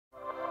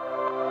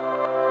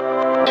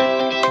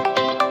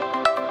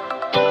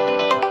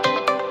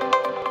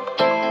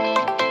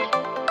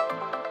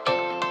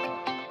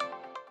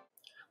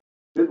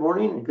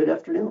morning and good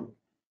afternoon.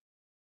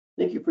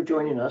 Thank you for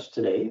joining us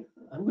today.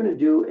 I'm going to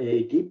do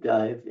a deep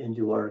dive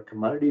into our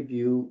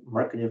CommodityView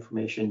market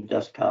information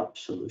desktop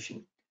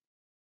solution,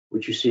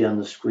 which you see on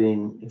the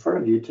screen in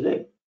front of you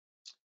today.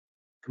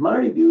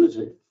 CommodityView is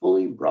a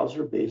fully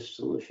browser-based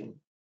solution.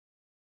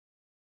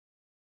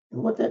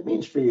 And what that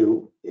means for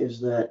you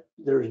is that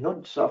there's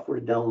no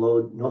software to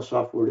download, no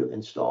software to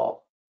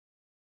install.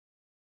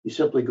 You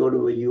simply go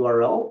to a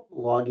URL,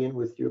 log in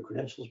with your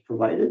credentials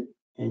provided,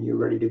 and you're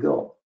ready to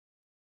go.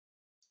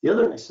 The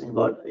other nice thing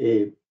about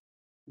a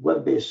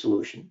web-based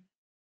solution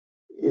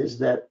is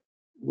that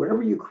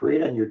whatever you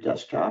create on your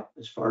desktop,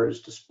 as far as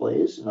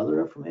displays and other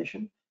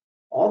information,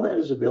 all that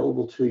is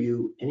available to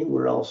you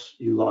anywhere else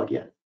you log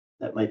in.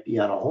 That might be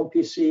on a home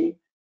PC,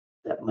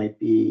 that might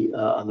be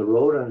on the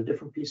road on a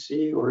different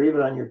PC, or even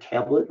on your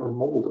tablet or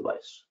mobile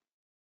device.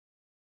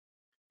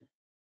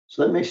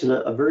 So that makes it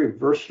a very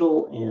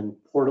versatile and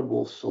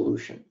portable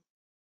solution.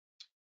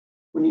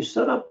 When you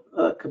set up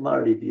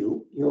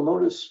CommodityView, you'll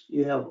notice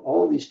you have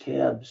all of these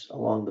tabs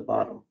along the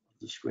bottom of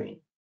the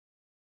screen.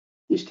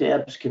 These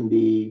tabs can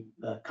be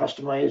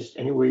customized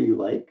any way you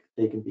like.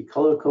 They can be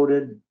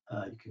color-coded.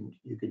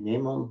 You can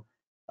name them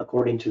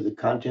according to the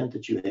content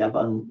that you have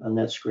on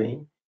that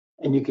screen.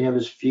 And you can have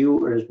as few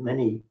or as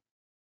many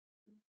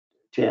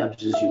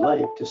tabs as you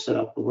like to set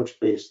up a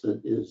workspace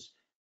that is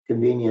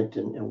convenient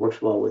and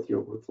works well with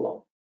your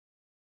workflow.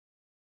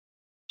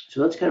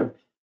 So that's kind of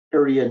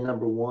area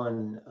number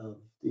one of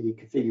the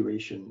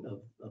configuration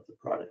of the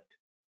product.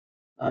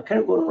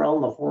 Kind of going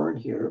around the horn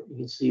here, you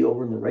can see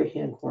over in the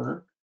right-hand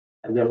corner,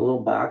 I've got a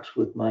little box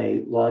with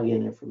my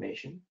login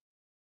information.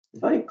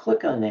 If I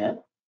click on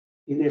that,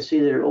 you're going to see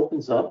that it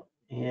opens up,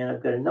 and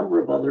I've got a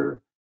number of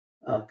other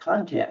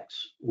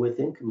contacts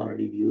within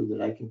CommodityView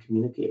that I can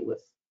communicate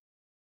with.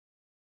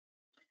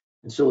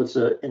 And so it's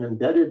an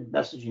embedded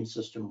messaging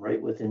system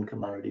right within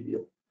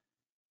CommodityView.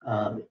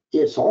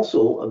 It's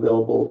also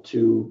available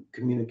to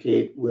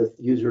communicate with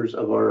users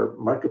of our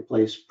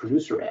marketplace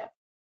producer app.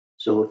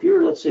 So if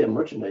you're, let's say, a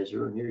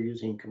merchandiser and you're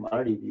using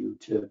CommodityView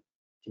to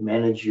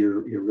manage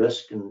your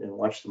risk and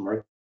watch the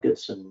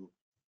markets and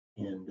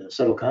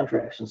settle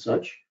contracts and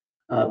such,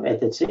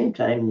 at that same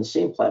time, in the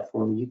same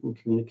platform, you can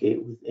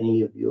communicate with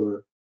any of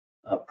your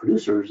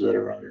producers that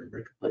are on your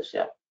marketplace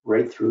app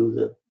right through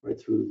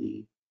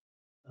the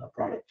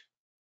product.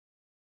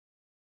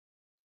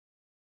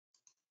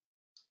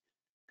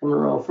 Coming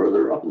around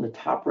further up in the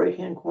top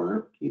right-hand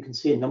corner, you can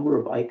see a number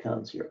of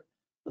icons here.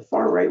 The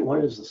far right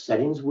one is the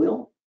settings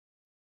wheel.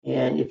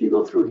 And if you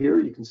go through here,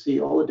 you can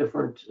see all the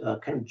different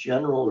kind of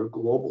general or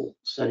global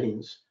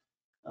settings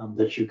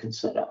that you can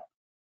set up.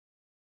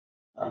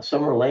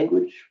 Some are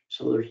language,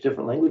 so there's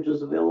different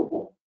languages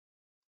available.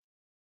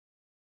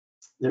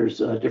 There's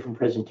different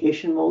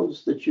presentation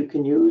modes that you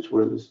can use,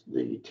 where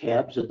the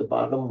tabs at the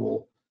bottom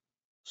will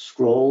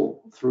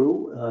scroll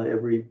through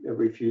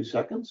every few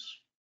seconds.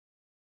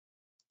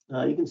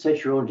 You can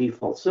set your own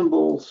default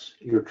symbols,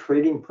 your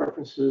trading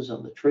preferences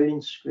on the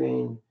trading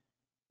screen,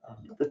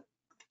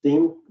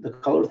 the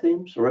color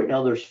theme. So right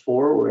now there's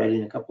 4. We're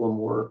adding a couple of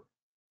more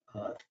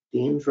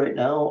themes right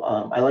now.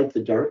 I like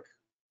the dark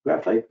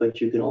graphite, but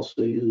you can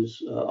also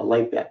use a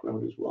light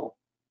background as well,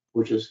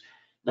 which is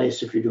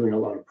nice if you're doing a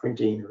lot of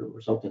printing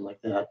or something like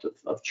that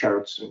of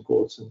charts and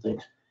quotes and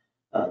things.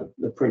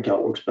 The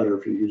printout works better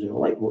if you're using a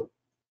light mode.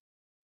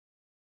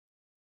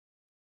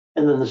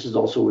 And then this is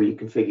also where you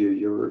configure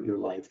your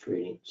live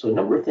trading. So a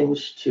number of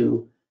things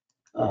to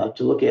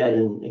look at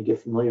and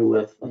get familiar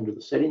with under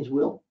the settings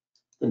wheel.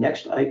 The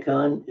next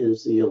icon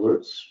is the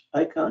alerts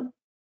icon.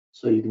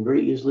 So you can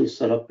very easily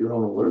set up your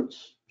own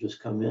alerts. Just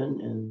come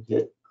in and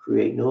hit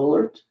create new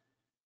alert.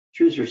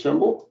 Choose your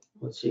symbol.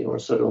 Let's say you want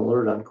to set an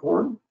alert on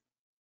corn,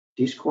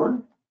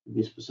 corn to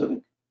be specific.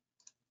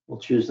 We'll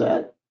choose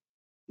that.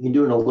 You can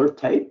do an alert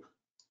type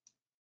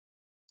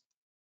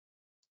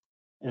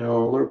and an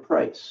alert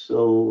price.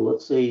 So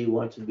let's say you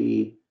want to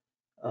be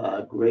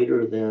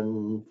greater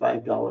than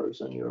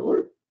 $5 on your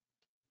alert.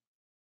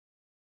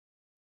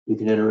 You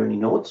can enter any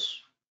notes.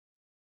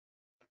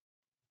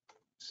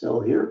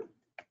 Sell here.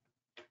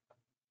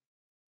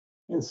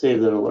 And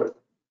save that alert.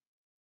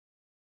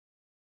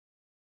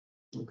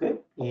 Okay,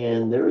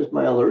 and there is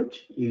my alert.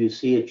 You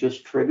see it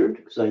just triggered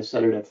because I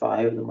set it at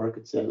 5. The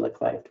market said like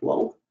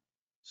 512.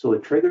 So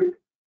it triggered.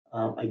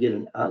 I get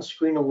an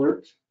on-screen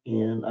alert,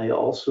 and I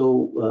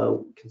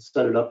also can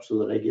set it up so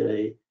that I get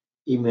a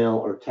email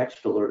or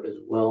text alert as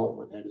well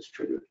when that is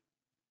triggered.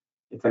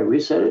 If I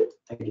reset it,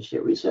 I can just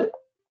hit reset,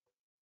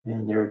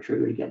 and there it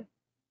triggered again.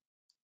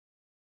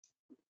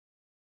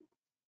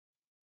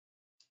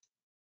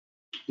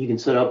 You can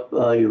set up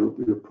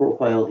your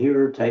profile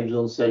here, time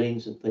zone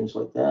settings, and things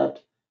like that.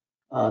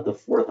 The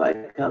fourth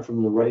icon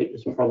from the right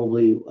is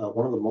probably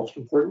one of the most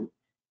important,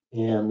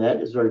 and that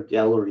is our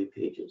gallery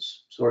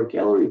pages. So our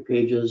gallery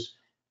pages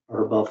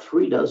are about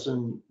 3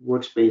 dozen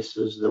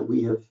workspaces that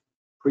we have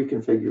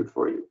pre-configured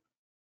for you.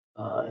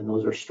 And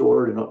those are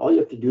stored, and all you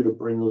have to do to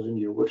bring those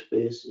into your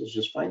workspace is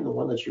just find the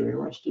one that you're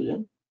interested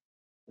in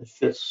that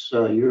fits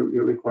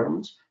your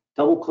requirements.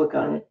 Double click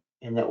on it,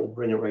 and that will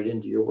bring it right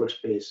into your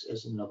workspace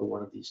as another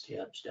one of these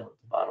tabs down at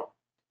the bottom.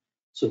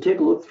 So take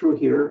a look through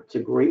here. It's a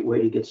great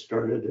way to get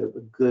started, a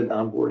good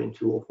onboarding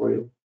tool for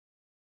you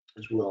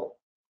as well.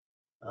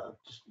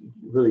 Just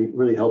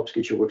really helps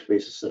get your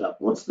workspaces set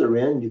up. Once they're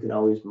in, you can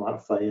always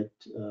modify it,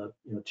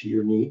 to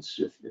your needs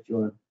if you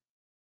want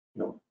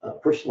to,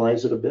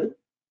 personalize it a bit.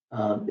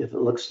 If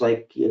it looks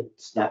like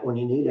it's not one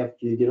you need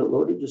after you get it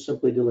loaded, just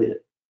simply delete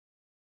it.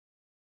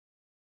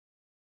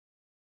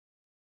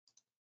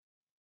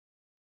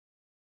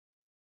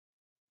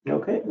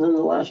 Okay, and then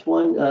the last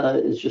one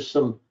is just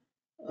some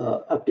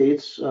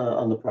updates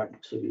on the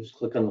project. So you just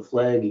click on the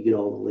flag, you get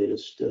all the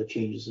latest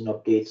changes and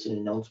updates and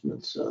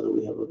announcements that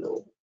we have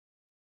available.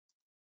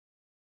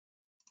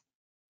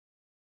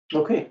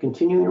 Okay,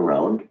 continuing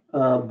around,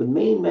 the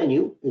main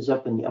menu is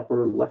up in the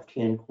upper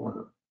left-hand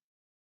corner.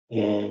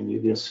 And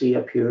you're going to see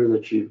up here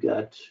that you've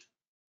got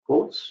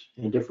quotes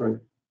and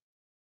different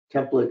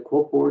template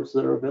quote boards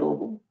that are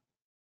available.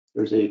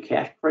 There's a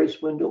cash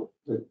price window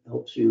that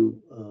helps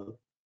you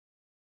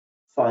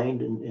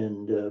find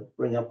and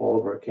bring up all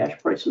of our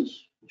cash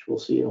prices, which we'll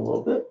see in a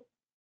little bit.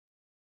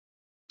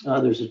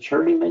 There's a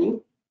charting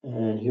menu,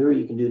 and here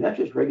you can do not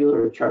just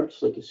regular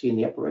charts like you see in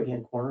the upper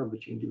right-hand corner,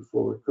 but you can do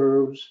forward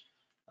curves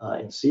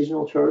and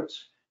seasonal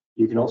charts.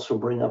 You can also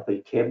bring up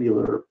a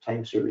tabular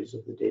time series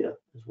of the data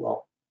as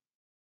well.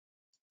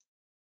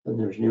 Then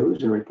there's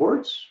news and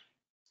reports.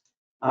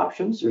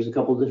 Options, there's a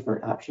couple of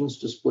different options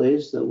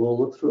displays that we'll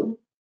look through.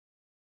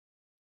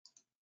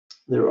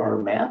 There are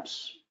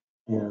maps,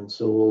 and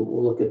so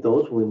we'll look at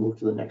those when we move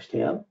to the next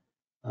tab.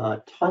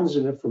 Tons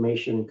of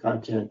information and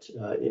content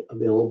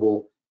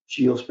available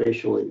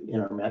geospatially in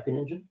our mapping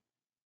engine.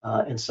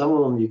 And some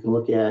of them you can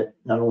look at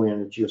not only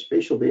on a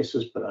geospatial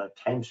basis, but on a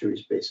time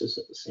series basis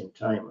at the same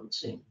time on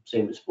the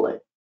same display.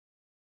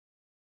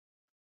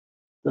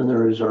 Then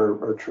there is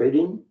our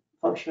trading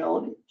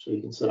functionality. So you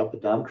can set up a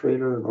DOM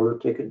trader and order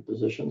ticket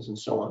positions and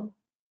so on.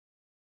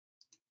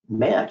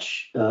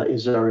 Match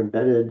is our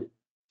embedded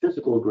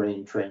physical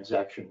grain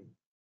transaction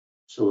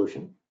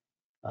solution.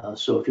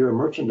 So if you're a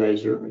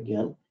merchandiser,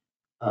 again,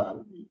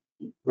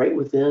 right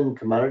within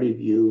Commodity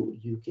View,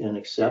 you can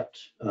accept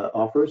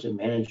offers and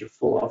manage a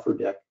full offer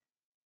deck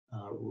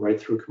right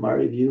through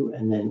Commodity View,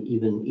 and then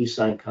even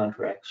e-sign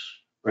contracts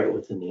right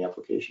within the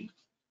application,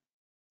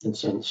 and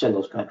send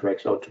those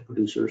contracts out to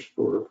producers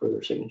for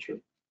their signature.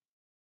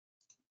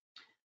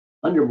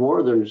 Under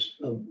more, there's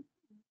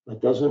a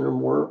dozen or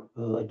more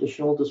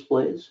additional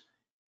displays,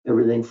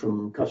 everything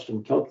from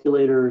custom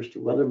calculators to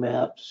weather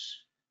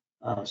maps.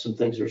 Some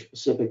things are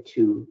specific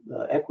to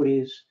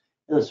equities,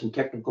 and then some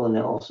technical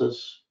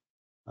analysis,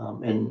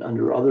 and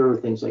under other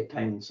things like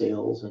time and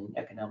sales and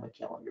economic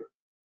calendar.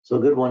 So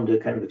a good one to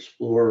kind of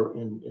explore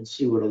and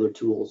see what other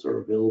tools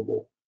are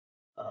available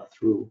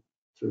through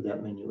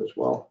that menu as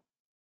well.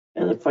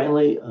 And then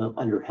finally,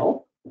 under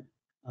help,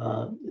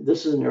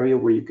 this is an area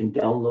where you can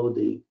download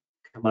the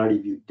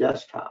Commodity View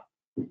desktop.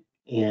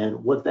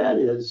 And what that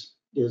is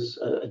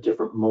a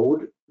different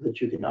mode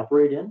that you can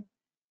operate in,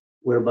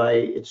 whereby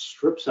it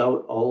strips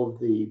out all of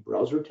the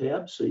browser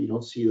tabs so you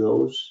don't see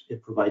those.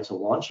 It provides a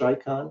launch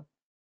icon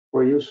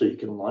for you so you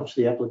can launch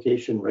the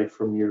application right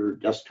from your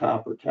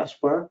desktop or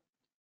taskbar.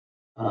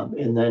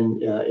 And then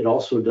it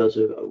also does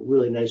a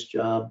really nice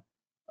job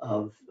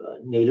of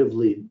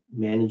natively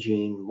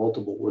managing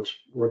multiple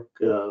work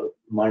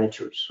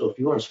monitors. So if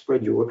you want to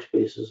spread your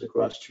workspaces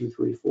across 2,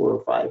 3, 4,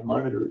 or 5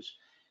 monitors,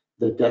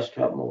 the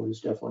desktop mode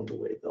is definitely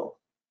the way to go.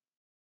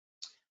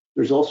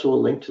 There's also a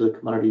link to the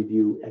Commodity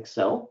View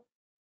Excel.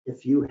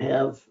 If you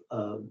have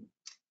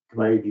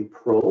Commodity View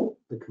Pro,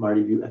 the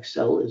Commodity View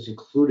Excel is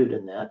included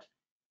in that.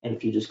 And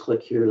if you just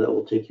click here, that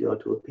will take you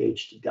out to a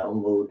page to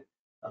download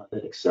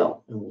that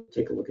Excel. And we'll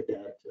take a look at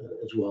that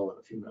as well in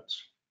a few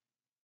minutes.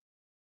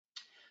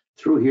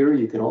 Through here,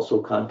 you can also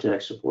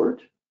contact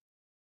support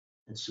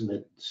and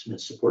submit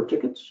support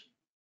tickets.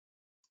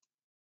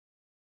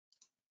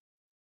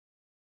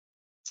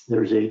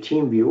 There's a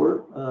team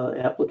viewer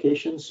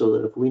application so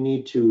that if we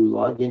need to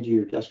log into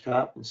your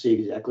desktop and see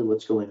exactly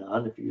what's going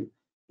on, if you're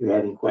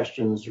having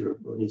questions or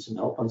need some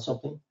help on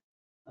something,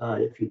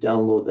 if you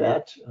download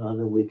that,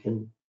 then we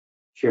can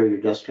share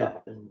your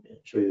desktop and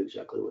show you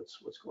exactly what's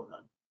going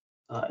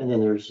on. And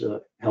then there's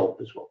help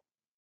as well.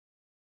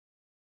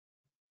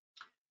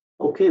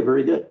 Okay,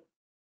 very good.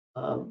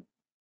 When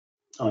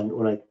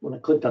I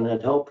clicked on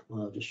that help,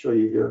 I'll just show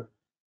you here,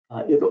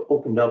 it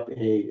opened up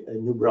a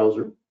new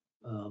browser.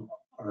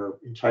 Our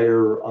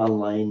entire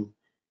online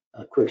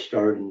quick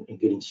start and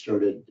getting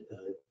started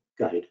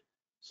guide.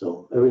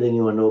 So everything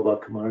you want to know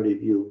about Commodity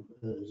View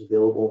is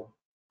available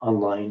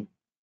online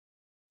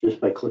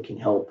just by clicking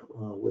help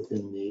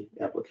within the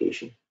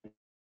application.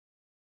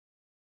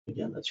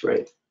 Again, that's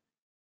right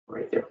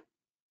there.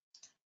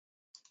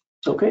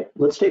 Okay,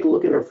 let's take a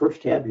look at our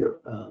first tab here.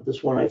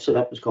 This one I've set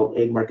up is called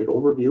Ag Market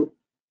Overview.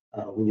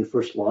 When you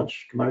first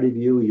launch Commodity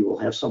View, you will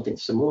have something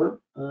similar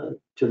to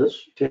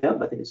this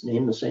tab. I think it's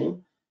named the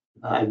same.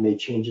 I've made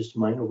changes to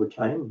mine over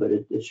time, but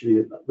it should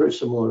be very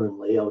similar in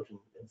layout and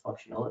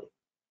functionality.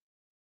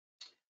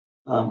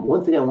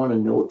 One thing I want to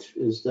note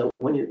is that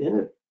when you're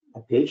in a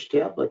page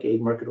tab like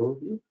Ag Market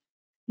Overview,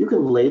 you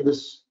can lay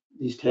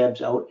these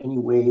tabs out any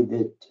way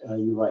that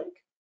you like.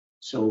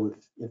 So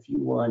if you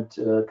want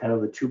kind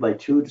of a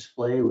 2x2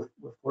 display with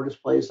 4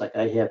 displays like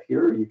I have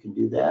here, you can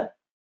do that.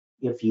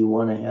 If you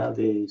want to have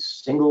a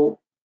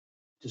single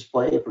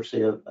display for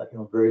say a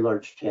very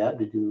large tab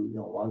to do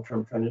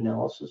long-term trend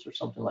analysis or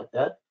something like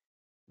that,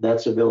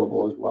 that's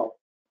available as well.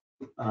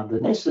 The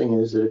nice thing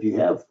is that if you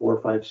have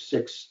 4, 5,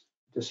 6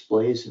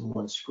 displays in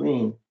one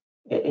screen,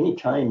 at any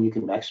time you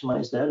can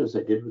maximize that, as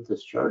I did with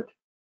this chart,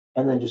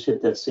 and then just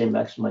hit that same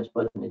maximize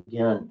button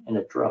again, and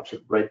it drops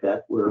it right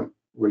back where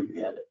you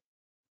had it.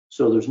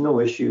 So there's no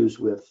issues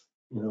with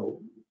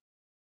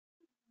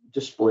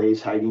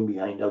displays hiding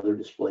behind other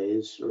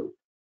displays or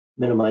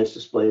minimize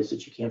displays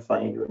that you can't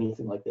find or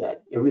anything like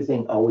that.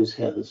 Everything always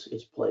has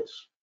its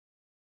place.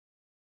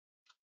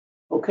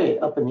 Okay,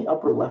 up in the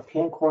upper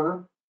left-hand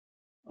corner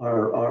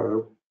are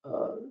our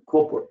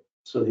quote board.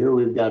 So here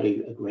we've got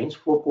a grains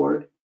quote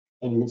board,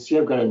 and you can see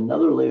I've got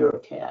another layer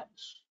of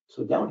tabs.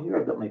 So down here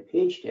I've got my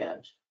page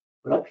tabs,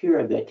 but up here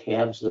I've got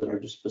tabs that are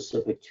just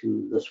specific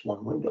to this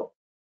one window.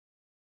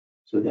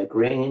 So we've got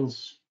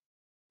grains.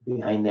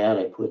 Behind that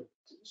I put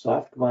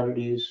soft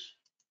commodities,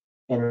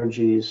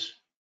 energies,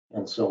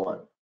 and so on.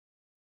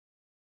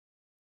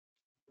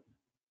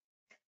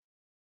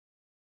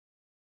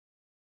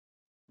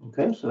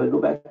 Okay, so I go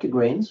back to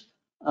grains.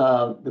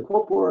 The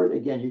quote board,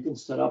 again, you can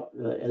set up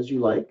as you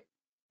like.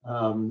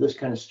 This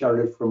kind of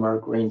started from our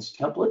grains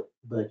template,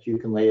 but you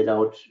can lay it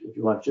out if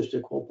you want just a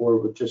quote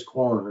board with just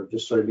corn or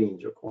just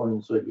soybeans or corn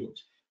and soybeans.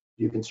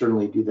 You can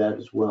certainly do that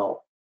as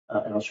well.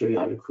 And I'll show you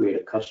how to create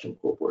a custom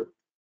quote board.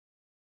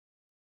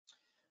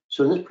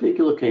 So in this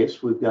particular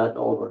case, we've got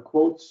all of our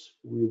quotes.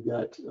 We've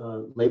got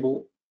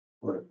label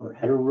or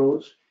header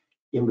rows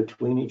in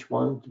between each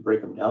one to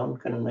break them down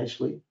kind of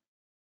nicely.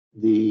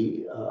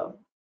 The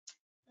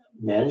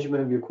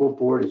management of your quote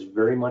board is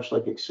very much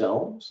like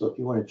Excel. So if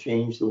you want to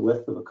change the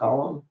width of a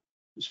column,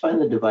 just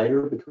find the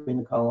divider between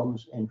the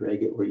columns and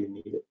drag it where you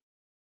need it.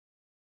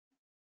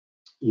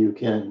 You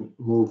can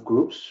move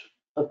groups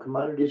of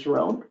commodities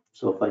around.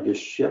 So if I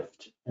just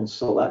shift and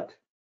select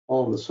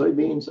all of the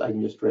soybeans, I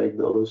can just drag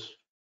those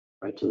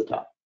right to the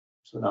top.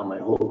 So now my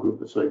whole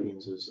group of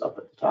soybeans is up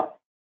at the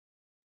top.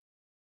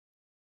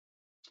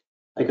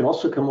 I can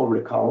also come over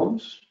to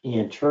columns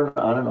and turn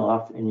on and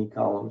off any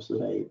columns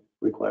that I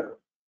require.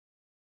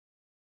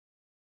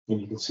 And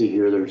you can see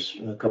here there's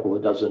a couple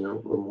of dozen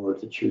or more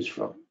to choose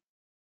from.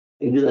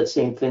 I can do that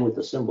same thing with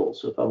the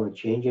symbols. So if I want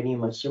to change any of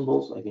my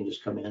symbols, I can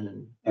just come in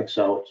and X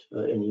out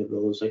any of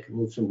those. I can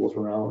move symbols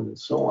around and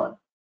so on.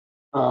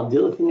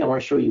 The other thing I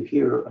want to show you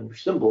here under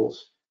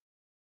symbols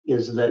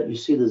is that you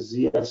see the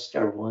ZS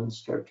star 1,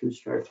 star 2,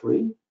 star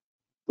 3.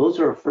 Those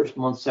are first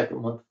month,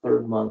 second month,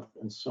 third month,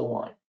 and so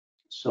on.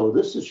 So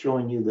this is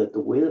showing you that the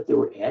way that they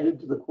were added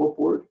to the quote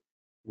board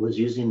was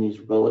using these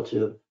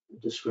relative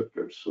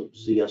descriptors, so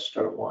ZS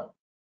star 1.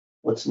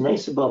 What's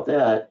nice about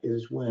that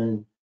is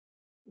when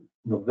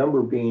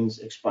November beans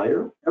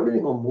expire,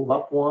 everything will move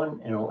up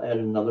one and it'll add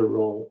another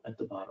row at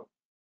the bottom.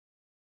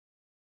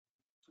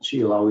 So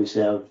you'll always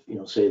have,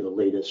 say the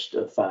latest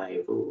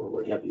 5 or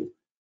what have you,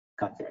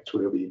 contracts,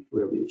 whatever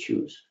you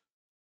choose.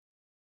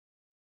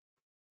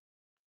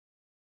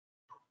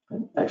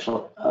 Okay,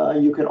 excellent.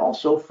 You can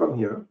also from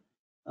here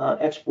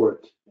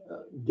export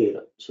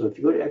data. So if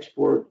you go to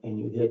export and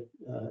you hit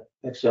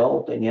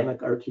Excel Dynamic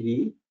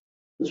RTD,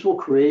 this will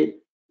create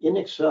in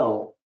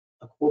Excel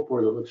a quote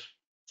board that looks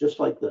just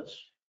like this.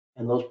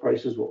 And those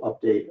prices will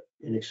update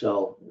in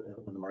Excel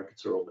when the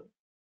markets are open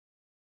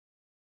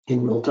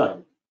in real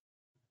time.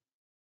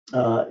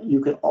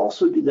 You can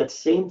also do that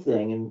same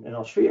thing, and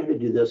I'll show you how to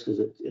do this because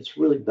it's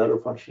really better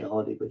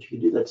functionality, but you can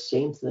do that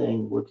same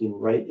thing working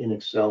right in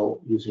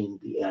Excel using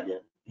the add-in,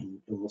 and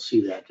we'll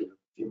see that in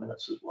a few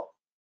minutes as well.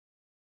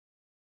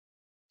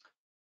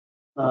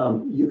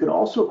 You can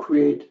also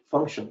create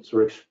functions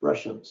or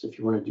expressions if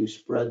you want to do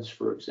spreads,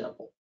 for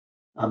example.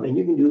 And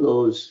you can do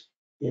those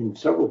in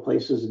several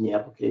places in the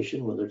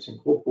application, whether it's in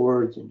quote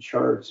boards and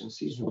charts and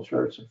seasonal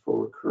charts and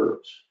forward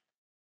curves.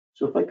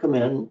 So if I come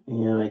in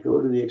and I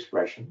go to the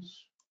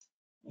expressions,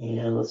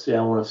 and let's say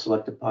I want to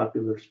select a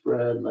popular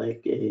spread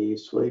like a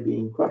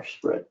soybean crush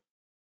spread.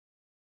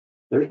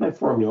 There's my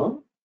formula,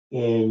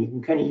 and you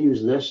can kind of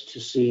use this to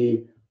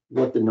see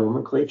what the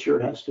nomenclature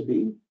has to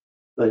be.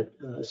 But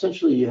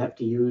essentially, you have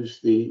to use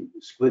the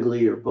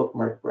squiggly or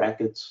bookmark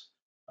brackets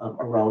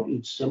around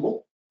each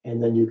symbol,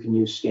 and then you can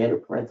use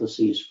standard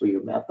parentheses for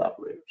your math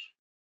operators.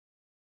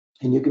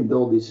 And you can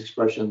build these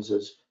expressions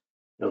as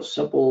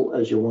simple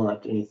as you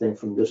want, anything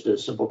from just a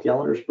simple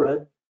calendar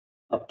spread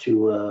up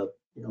to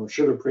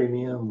sugar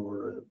premium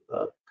or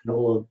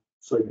canola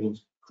soybeans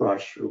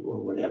crush or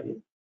what have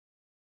you.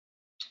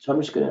 So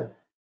I'm just going to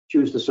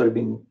choose the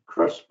soybean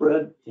crush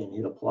spread and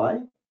hit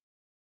apply.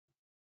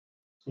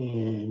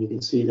 And you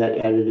can see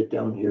that added it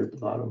down here at the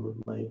bottom of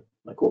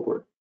my quote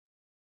board.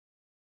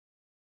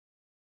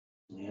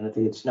 And I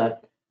think it's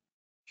not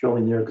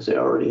showing there because I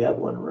already have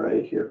one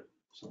right here.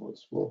 So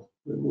we'll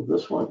remove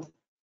this one.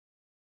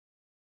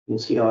 You can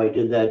see how I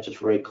did that.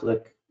 Just right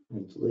click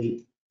and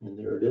delete, and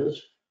there it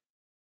is.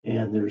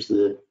 And there's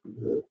the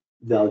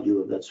value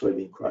of that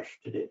soybean crush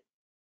today.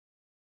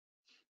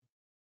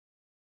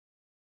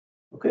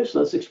 Okay, so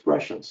that's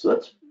expressions. So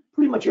that's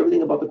pretty much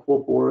everything about the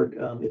quote board.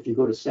 If you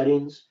go to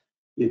settings,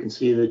 you can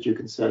see that you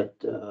can set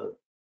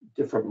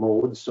different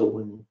modes. So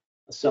when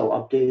a cell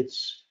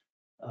updates,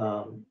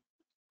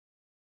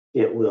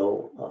 it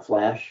will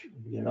flash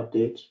begin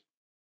updates.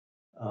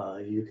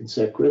 You can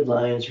set grid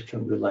lines or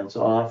turn grid lines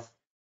off,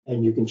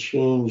 and you can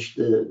change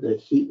the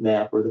heat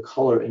map or the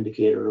color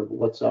indicator of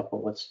what's up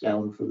and what's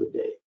down for the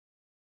day.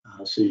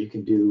 So you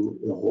can do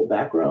the whole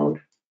background,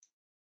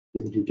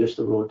 you can do just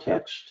the row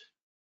text,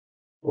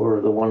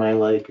 or the one I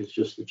like is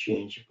just the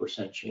change,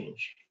 percent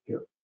change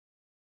here.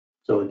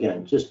 So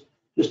again, just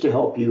to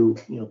help you,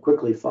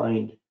 quickly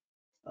find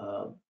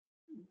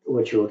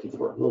what you're looking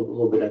for, a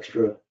little bit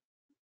extra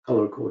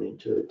color coding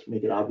to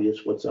make it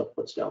obvious what's up,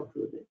 what's down for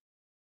the day.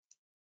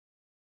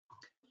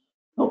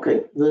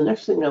 Okay, the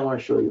next thing I want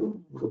to show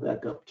you, go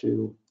back up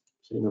to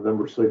say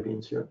November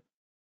soybeans here,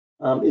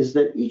 is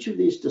that each of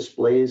these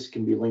displays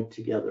can be linked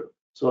together.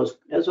 So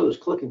as I was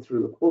clicking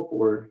through the quote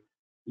board,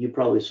 you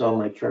probably saw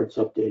my charts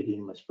updating,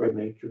 my spread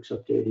matrix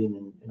updating,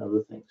 and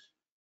other things.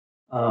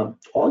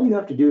 All you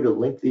have to do to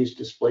link these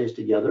displays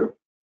together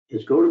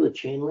is go to the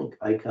chain link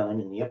icon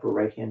in the upper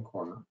right-hand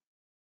corner,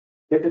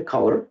 pick a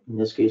color, in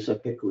this case I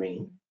pick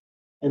green,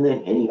 and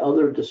then any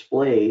other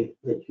display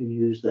that you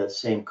use that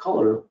same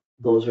color,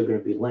 those are going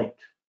to be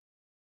linked.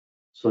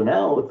 So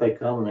now if I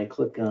come and I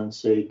click on,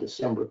 say,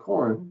 December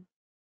corn,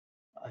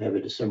 I have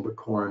a December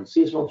corn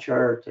seasonal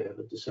chart, I have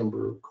a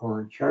December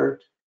corn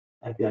chart,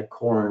 I've got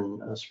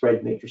corn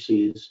spread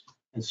matrices,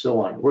 and so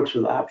on. It works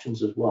with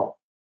options as well.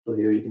 So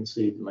here you can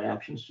see my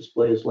options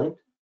display is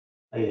linked.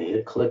 I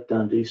hit clicked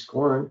on D's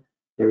corn,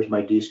 there's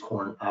my D's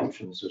corn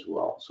options as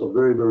well. So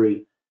very,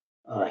 very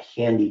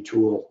handy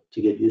tool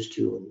to get used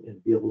to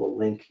and be able to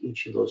link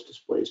each of those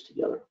displays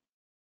together.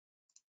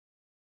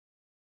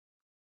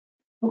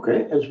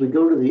 Okay, as we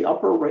go to the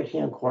upper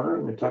right-hand corner,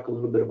 I'm going to talk a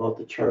little bit about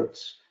the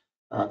charts.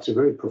 It's a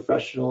very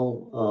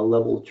professional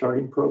level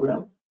charting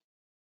program.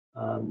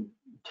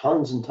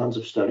 Tons and tons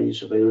of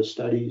studies, available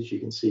studies. You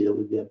can see that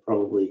we've got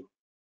probably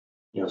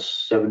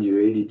 70 or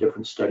 80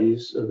 different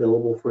studies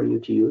available for you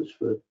to use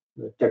for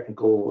the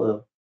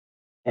technical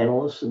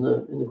analysts in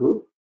the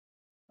group.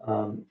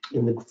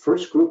 In the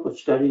first group of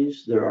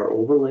studies, there are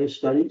overlay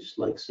studies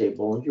like, say,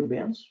 Bollinger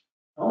Bands.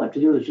 All I have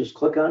to do is just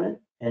click on it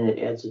and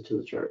it adds it to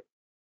the chart.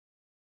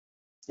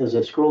 As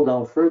I scroll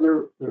down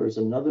further, there is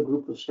another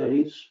group of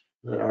studies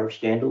that are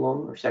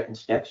standalone or second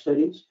stack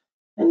studies.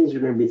 And these are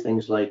going to be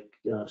things like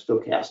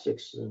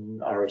stochastics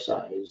and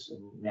RSIs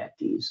and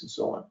MACDs and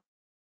so on.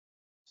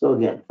 So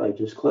again, if I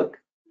just click,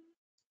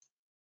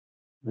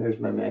 there's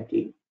my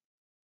MACD.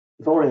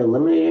 If I want to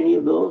eliminate any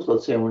of those,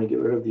 let's say I want to get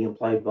rid of the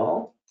implied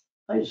vol,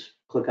 I just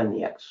click on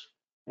the X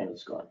and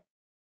it's gone.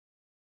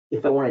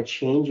 If I want to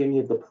change any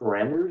of the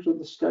parameters of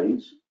the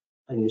studies,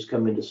 I can just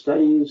come into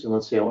studies and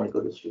let's say I want to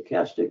go to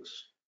stochastics.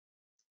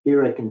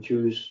 Here I can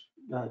choose,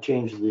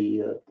 change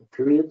the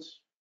periods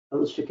of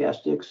the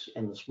stochastics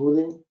and the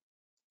smoothing,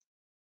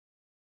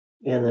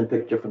 and then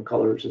pick different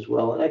colors as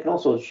well. And I can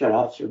also shut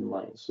off certain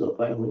lines. So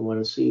if I only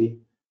want to see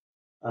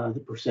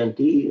the percent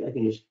D, I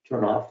can just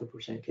turn off the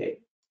percent K,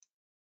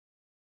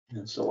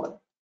 and so on.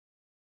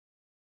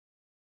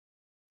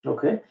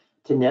 Okay,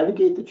 to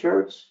navigate the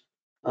charts,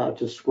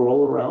 to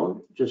scroll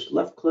around, just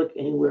left click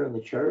anywhere on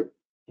the chart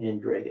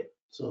and drag it.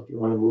 So if you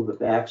want to move it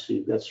back so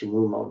you've got some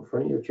room out in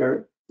front of your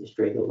chart, just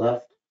drag it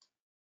left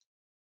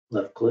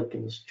click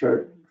in this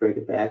chart, drag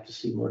it back to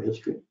see more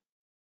history,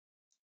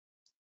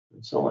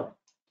 and so on.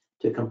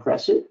 To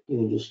compress it, you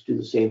can just do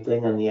the same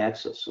thing on the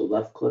axis. So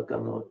left click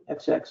on the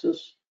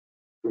x-axis,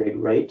 drag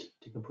right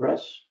to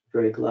compress,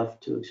 drag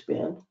left to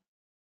expand.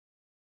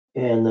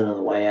 And then on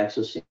the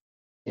y-axis,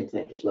 same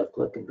thing, just left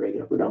click and drag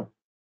it up or down.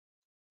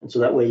 And so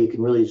that way you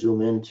can really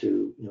zoom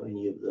into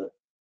any of the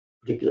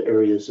particular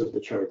areas of the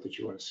chart that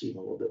you want to see in a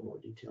little bit more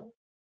detail.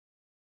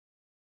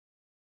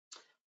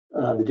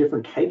 The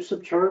different types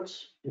of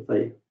charts,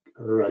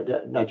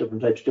 not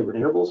different types, different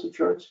intervals of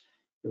charts.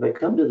 If I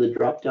come to the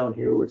drop down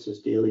here where it says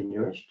daily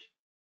nearest,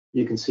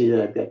 you can see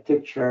that I've got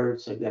tick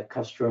charts, I've got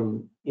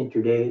custom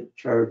intraday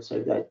charts,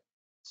 I've got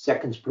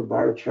seconds per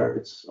bar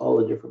charts, all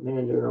the different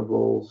minute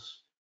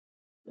intervals,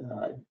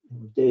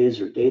 days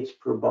or dates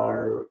per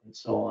bar, and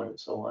so on and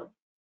so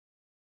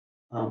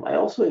on. I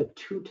also have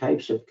two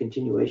types of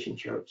continuation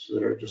charts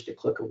that are just a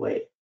click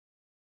away.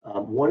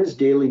 One is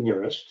daily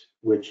nearest,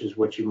 which is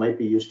what you might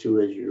be used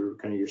to as your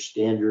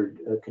standard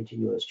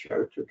continuous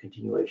chart or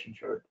continuation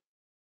chart.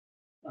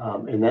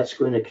 And that's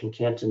going to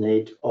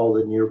concatenate all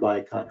the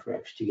nearby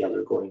contracts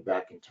together going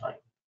back in time.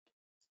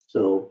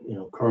 So,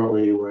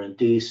 currently we're in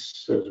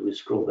DECE. As we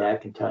scroll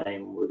back in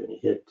time, we're going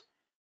to hit,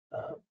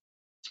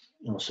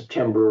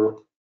 September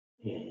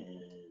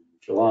and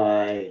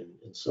July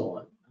and so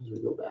on as we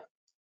go back.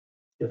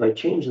 If I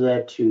change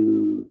that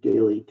to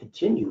daily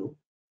continue,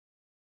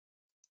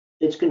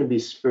 It's going to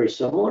be very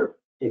similar,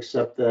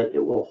 except that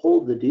it will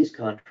hold the DEES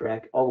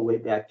contract all the way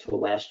back to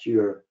last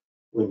year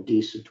when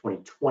DEES of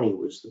 2020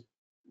 was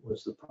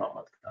the prompt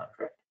month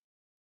contract.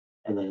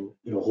 And then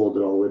it'll hold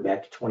it all the way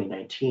back to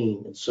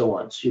 2019 and so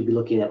on. So you'll be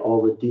looking at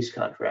all the DEES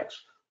contracts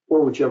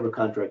or whichever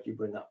contract you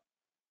bring up.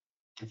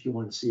 If you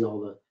want to see all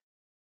the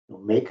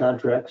May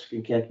contracts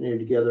concatenated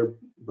together,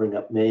 bring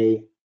up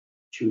May,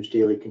 choose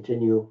daily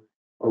continue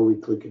or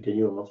weekly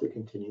continue or monthly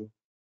continue,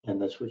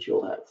 and that's what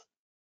you'll have.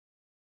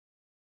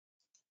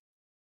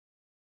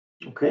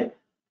 Okay,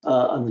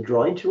 on the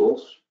drawing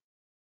tools,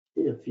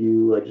 if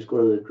you just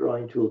go to the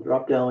drawing tool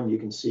drop down, you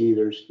can see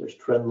there's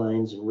trend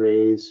lines and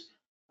rays.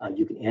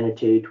 You can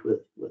annotate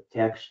with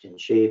text and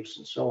shapes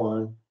and so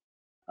on.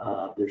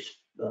 There's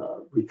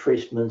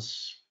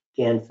retracements,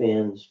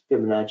 Ganfans,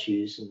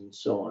 Fibonacci's, and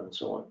so on and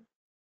so on.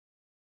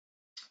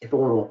 If I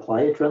want to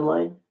apply a trend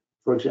line,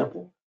 for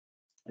example,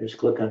 I just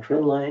click on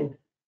trend line.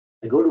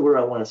 I go to where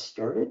I want to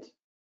start it,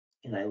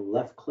 and I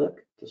left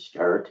click to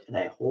start, and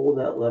I hold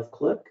that left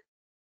click,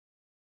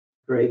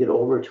 drag it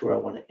over to where I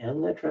want to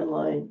end that trend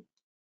line,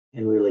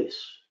 and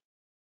release.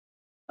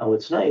 Now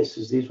what's nice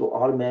is these will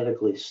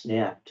automatically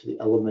snap to the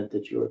element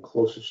that you are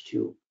closest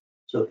to.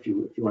 So if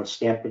you want to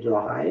snap it to the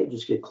high,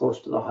 just get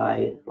close to the high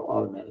and it'll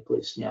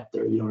automatically snap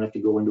there. You don't have to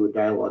go into a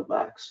dialog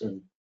box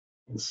and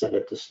set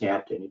it to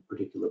snap to any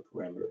particular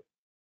parameter.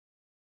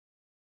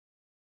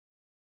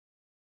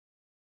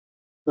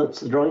 That's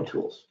the drawing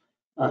tools.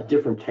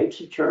 Different types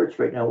of charts.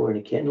 Right now we're in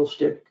a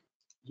candlestick.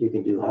 You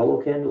can do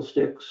hollow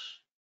candlesticks.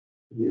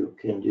 You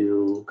can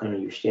do kind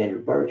of your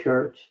standard bar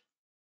chart.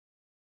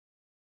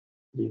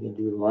 You can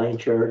do line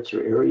charts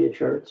or area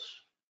charts.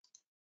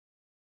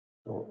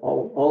 So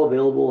all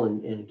available,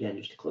 and again,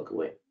 just a click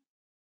away.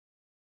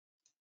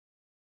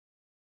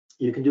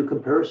 You can do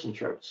comparison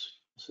charts,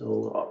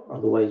 so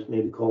otherwise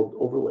maybe called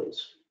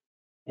overlays.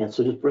 And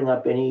so just bring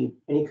up any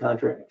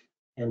contract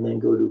and then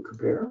go to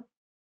compare.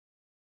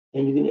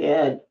 And you can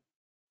add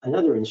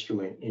another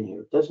instrument in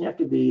here. It doesn't have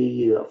to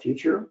be a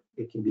future.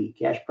 It can be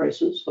cash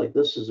prices. Like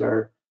this is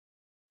our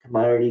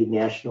commodity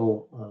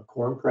national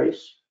corn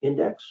price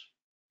index,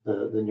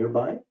 the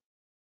nearby.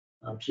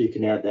 So you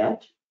can add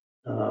that,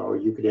 or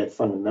you could add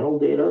fundamental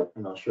data,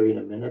 and I'll show you in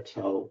a minute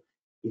how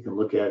you can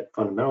look at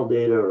fundamental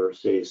data or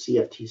say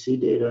CFTC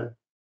data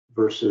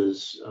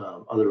versus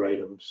other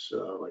items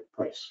like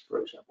price,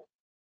 for example.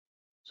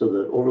 So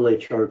the overlay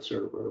charts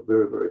are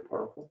very, very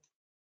powerful.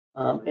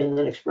 And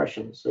then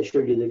expressions. I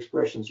showed you the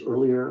expressions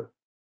earlier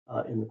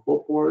in the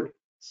quote board.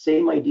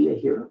 Same idea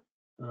here,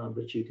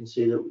 but you can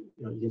see that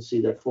you can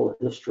see that full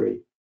history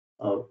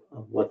of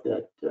what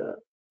that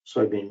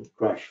soybean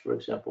crush, for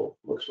example,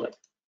 looks like.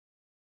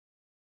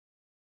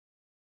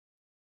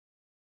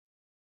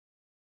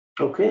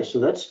 Okay, so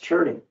that's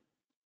charting.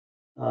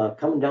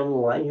 Coming down the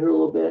line here a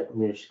little bit, I'm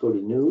going to just go to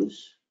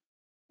news.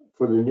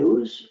 For the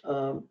news,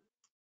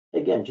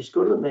 again, just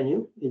go to the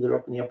menu, either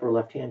up in the upper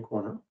left-hand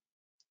corner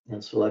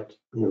and select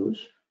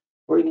news,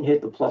 or you can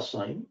hit the plus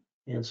sign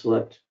and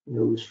select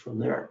news from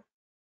there.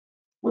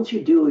 Once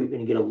you do, you're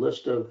going to get a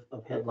list of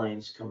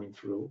headlines coming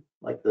through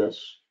like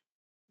this.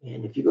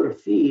 And if you go to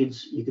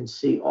feeds, you can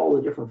see all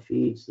the different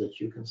feeds that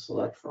you can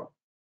select from.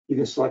 You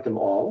can select them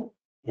all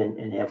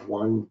and have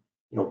one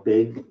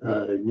big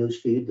news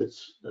feed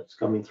that's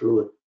coming through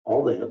with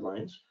all the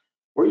headlines,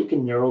 or you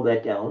can narrow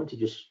that down to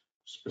just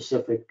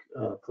specific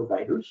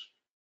providers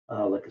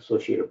like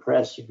Associated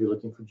Press if you're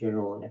looking for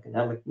general and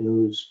economic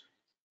news,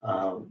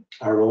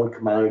 our own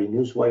commodity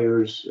news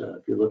wires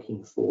if you're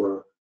looking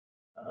for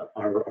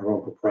our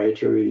own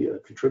proprietary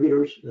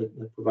contributors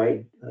that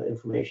provide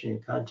information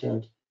and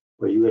content,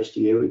 or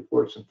USDA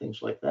reports and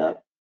things like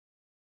that.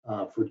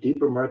 For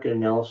deeper market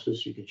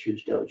analysis, you can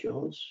choose Dow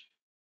Jones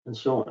and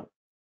so on.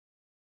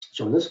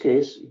 So in this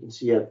case, you can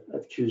see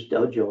I've choose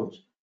Dow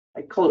Jones.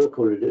 I color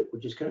coded it,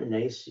 which is kind of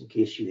nice in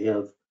case you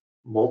have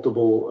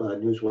multiple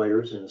news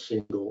wires in a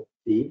single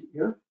feed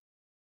here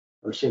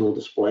or a single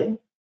display.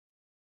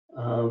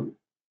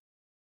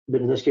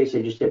 But in this case,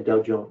 I just have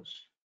Dow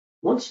Jones.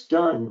 Once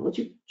done, once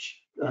you've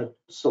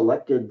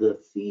selected the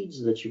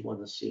feeds that you want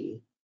to see,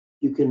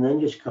 you can then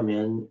just come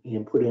in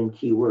and put in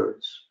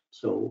keywords.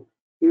 So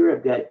here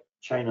I've got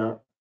China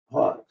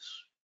hogs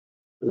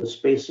with a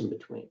space in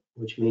between,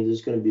 which means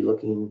it's going to be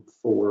looking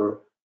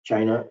for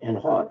China and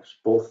hogs.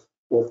 Both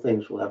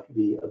things will have to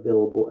be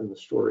available in the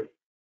story.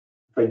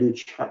 If I do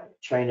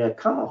China,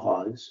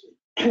 hogs,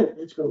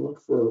 it's going to look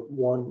for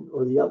one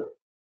or the other,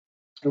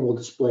 and we'll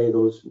display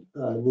those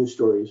news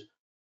stories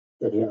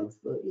that have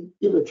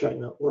either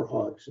China or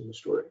hogs in the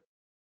story.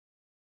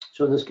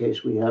 So in this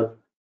case, we have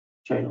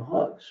China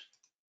hogs.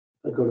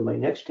 If I go to my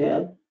next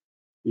tab,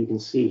 you can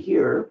see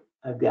here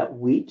I've got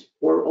wheat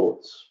or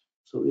oats,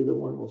 so either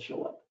one will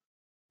show up.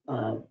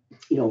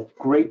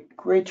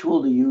 Great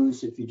tool to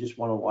use if you just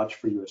want to watch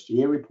for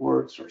USDA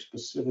reports, or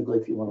specifically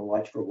if you want to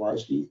watch for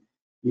WASDE.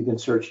 You can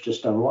search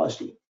just on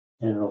WASDE,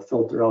 and it'll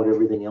filter out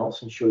everything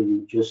else and show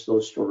you just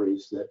those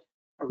stories that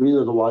are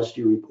either the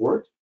WASDE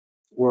report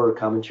or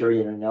commentary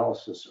and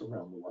analysis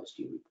around the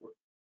WASDE report.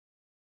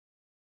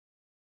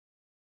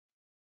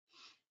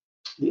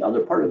 The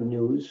other part of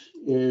news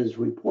is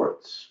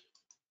reports.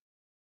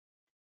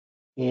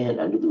 And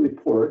under the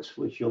reports,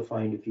 which you'll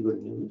find if you go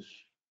to news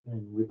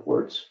and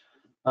reports,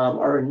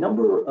 are a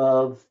number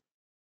of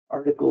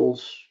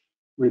articles,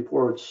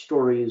 reports,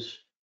 stories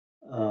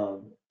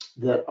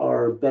that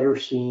are better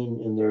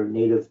seen in their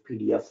native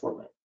PDF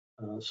format.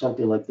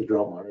 Something like the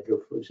drought monitor,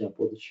 for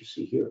example, that you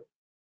see here.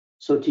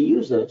 So to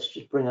use this,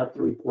 just bring up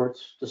the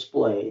reports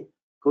display,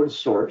 go to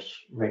source.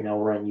 Right now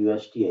we're on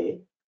USDA.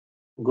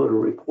 We'll go to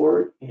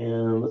report,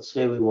 and let's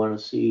say we want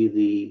to see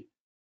the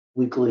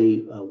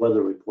weekly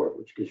weather report,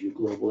 which gives you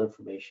global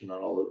information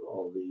on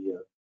all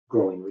the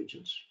growing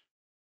regions.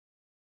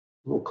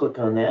 We'll click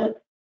on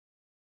that,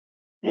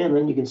 and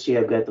then you can see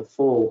I've got the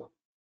full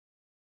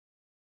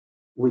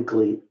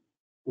weekly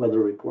weather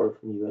report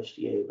from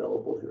USDA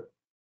available here.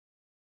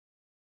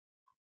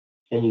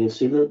 And you can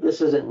see that this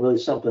isn't really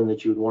something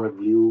that you would want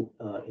to view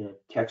in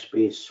a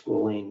text-based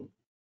scrolling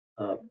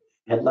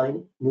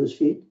headline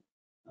newsfeed,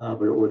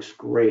 but it works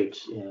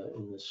great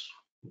in this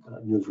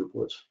news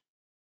reports.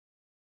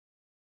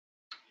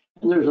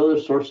 And there's other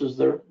sources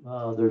there.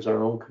 There's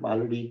our own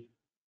commodity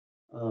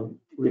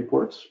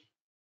reports,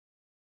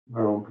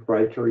 our own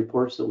proprietary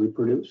reports that we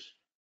produce.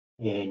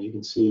 And you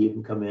can see, you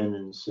can come in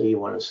and say you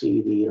want to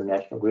see the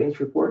International Grains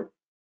Report.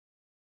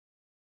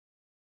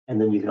 And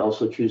then you can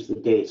also choose the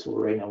date. So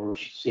right now we're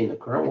seeing the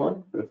current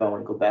one, but if I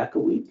want to go back a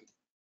week,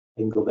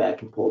 I can go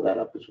back and pull that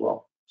up as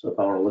well. So if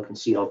I want to look and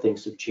see how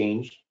things have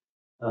changed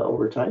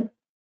over time,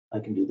 I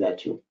can do that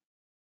too.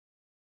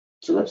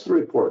 So that's the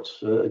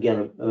reports.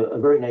 Again, a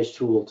very nice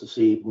tool to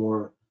see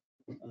more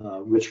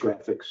rich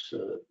graphics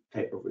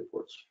type of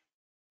reports.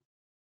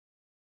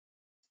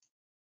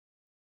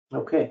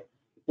 Okay,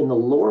 in the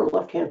lower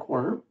left-hand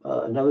corner,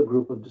 another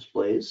group of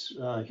displays.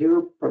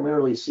 Here,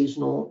 primarily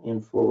seasonal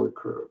and forward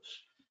curves.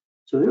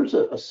 So here's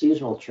a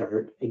seasonal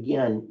chart.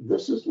 Again,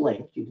 this is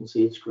linked, you can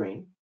see it's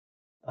green,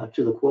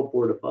 to the quote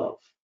board above.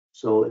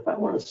 So if I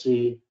want to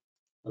see,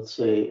 let's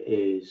say,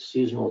 a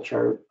seasonal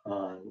chart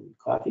on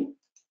coffee,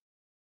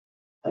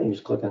 I can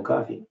just click on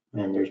coffee,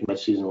 and there's my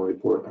seasonal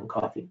report on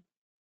coffee.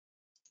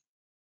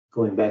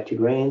 Going back to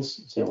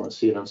grains, say I want to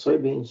see it on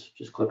soybeans,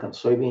 just click on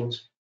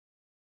soybeans.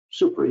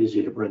 Super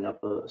easy to bring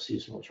up a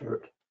seasonal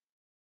chart.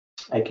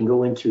 I can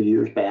go into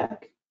years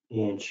back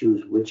and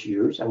choose which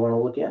years I want to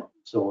look at.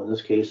 So in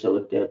this case, I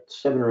looked at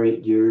 7 or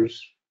 8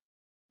 years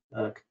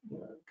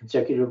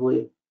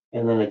consecutively,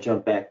 and then I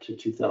jumped back to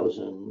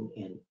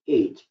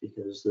 2008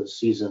 because the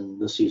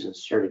season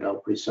started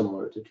out pretty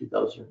similar to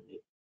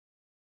 2008.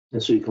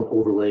 And so you can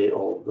overlay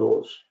all of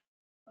those.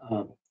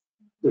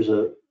 There's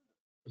a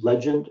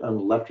legend on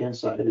the left-hand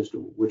side as to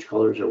which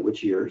colors are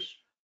which years.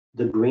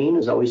 The green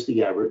is always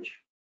the average.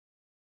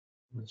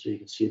 And so you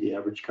can see the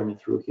average coming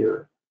through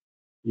here.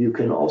 You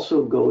can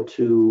also go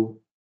to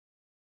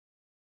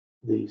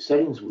the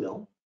settings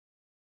wheel,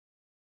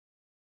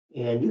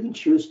 and you can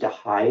choose to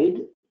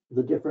hide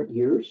the different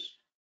years.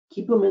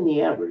 Keep them in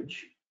the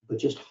average, but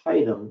just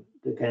hide them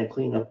to kind of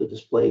clean up the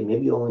display.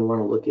 Maybe you only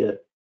want to look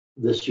at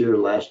this year,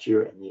 last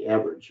year, and the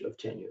average of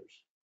 10 years.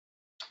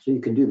 So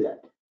you can do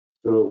that.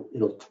 So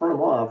it'll turn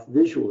them off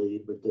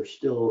visually, but they're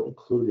still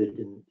included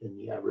in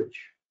the average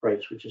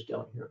price, which is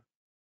down here.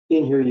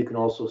 In here, you can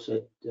also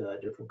set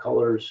different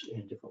colors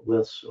and different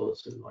widths. So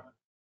let's say we want to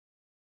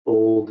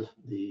bold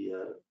the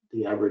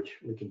average,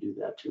 we can do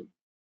that too.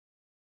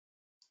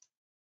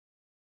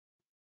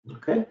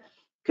 Okay, you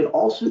can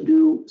also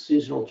do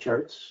seasonal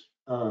charts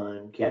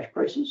on cash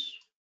prices,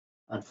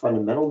 on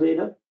fundamental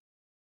data,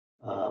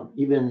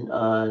 even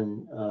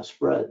on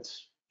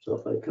spreads. So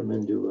if I come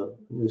into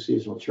a new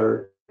seasonal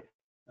chart,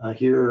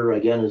 here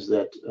again is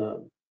that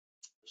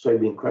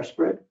soybean crush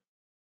spread.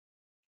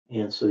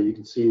 And so you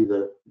can see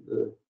the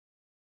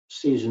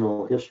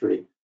seasonal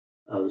history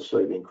of the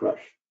soybean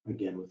crush,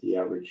 again with the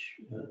average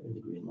in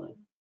the green line.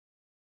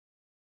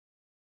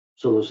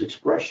 So those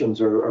expressions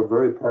are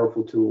very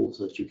powerful tools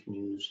that you can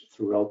use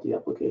throughout the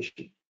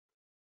application.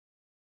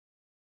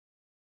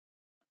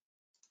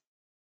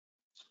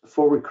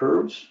 Forward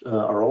curves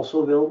are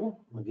also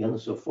available. Again,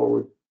 this is a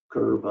forward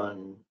curve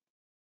on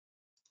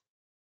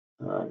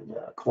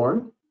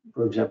corn.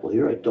 For example,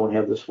 here I don't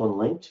have this one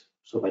linked.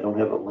 So if I don't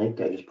have it linked,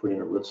 I just put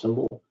in a root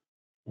symbol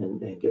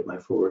and get my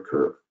forward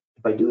curve.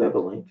 If I do have it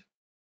linked,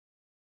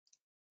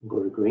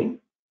 go to green.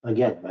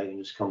 Again, I can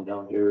just come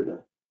down here to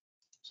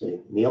say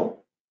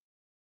meal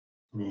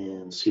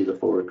and see the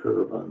forward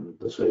curve on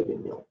the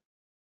soybean meal.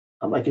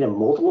 I can have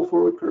multiple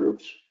forward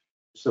curves.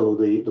 So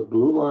the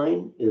blue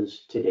line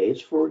is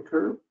today's forward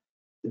curve.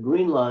 The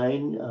green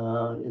line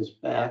is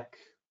back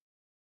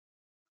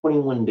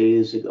 21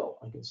 days ago.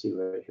 I can see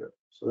right here.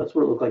 So that's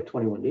what it looked like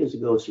 21 days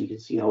ago. So you can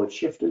see how it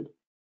shifted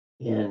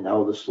and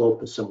how the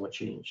slope has somewhat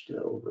changed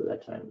over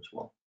that time as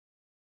well.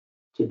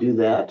 To do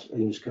that, I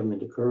can just come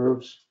into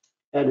curves,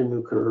 add a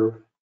new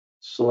curve,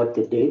 select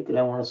the date that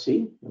I want to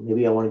see. And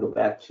maybe I want to go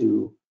back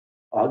to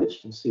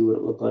August and see what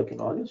it looked like in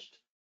August,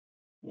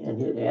 and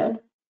hit add.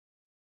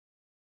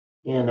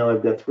 And now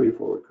I've got 3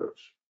 forward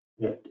curves.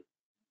 Got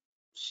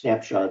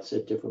snapshots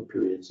at different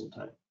periods in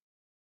time.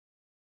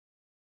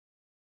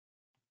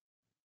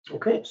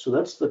 Okay, so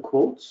that's the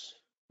quotes,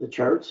 the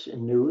charts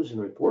and news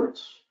and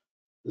reports,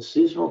 the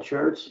seasonal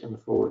charts and the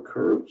forward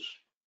curves.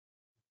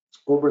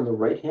 Over in the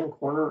right-hand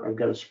corner, I've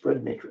got a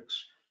spread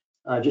matrix.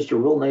 Just a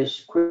real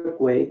nice, quick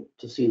way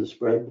to see the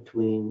spread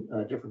between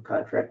different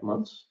contract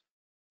months.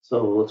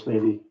 So let's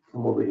maybe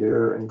come over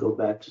here and go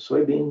back to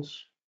soybeans.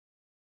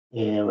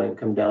 And I can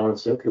come down and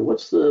say, okay,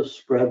 what's the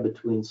spread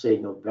between, say,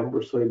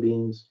 November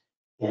soybeans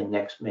and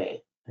next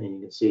May? And you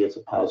can see it's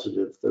a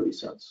positive 30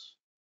 cents.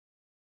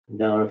 Come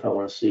down if I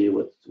want to see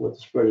what the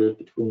spread is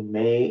between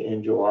May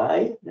and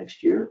July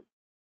next year,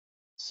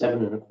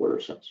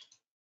 7.25 cents.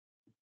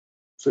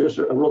 So just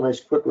a real nice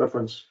quick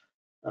reference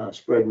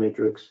spread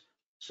matrix,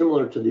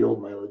 similar to the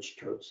old mileage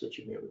charts that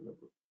you may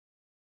remember.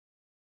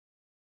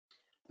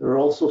 There are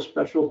also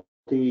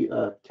specialty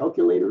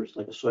calculators,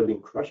 like a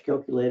soybean crush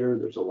calculator.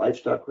 There's a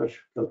livestock crush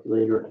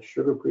calculator and a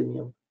sugar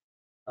premium.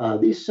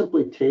 These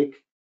simply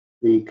take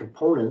the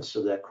components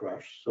of that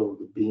crush, so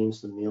the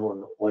beans, the meal,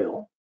 and the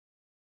oil.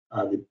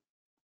 They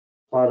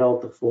plot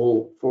out the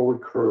full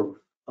forward curve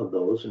of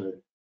those in a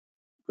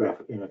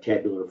graphic, in a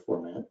tabular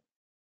format,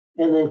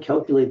 and then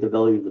calculate the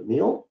value of the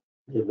meal,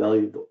 the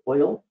value of the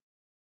oil,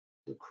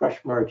 the crush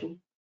margin,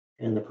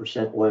 and the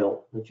percent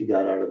oil that you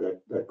got out of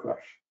that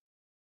crush.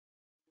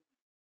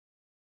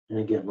 And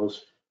again,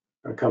 those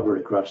are covered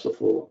across the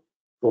full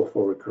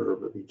forward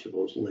curve of each of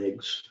those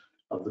legs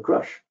of the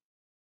crush.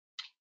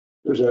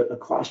 There's a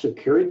cost of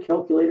carry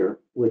calculator,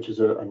 which is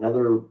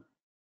another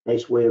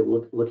nice way of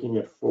looking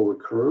at forward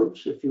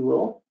curves, if you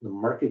will. The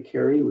market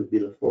carry would be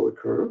the forward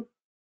curve,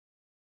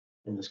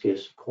 in this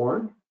case,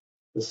 corn.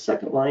 The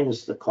second line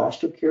is the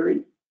cost of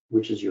carry,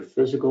 which is your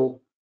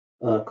physical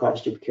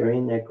cost of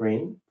carrying that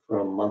grain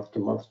from month to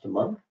month to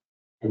month.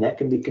 And that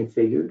can be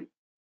configured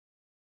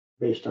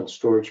based on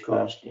storage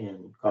cost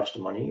and cost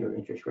of money or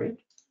interest rate.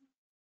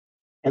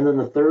 And then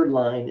the third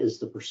line is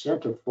the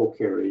percent of full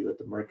carry that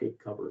the market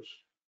covers.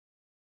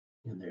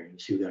 And there you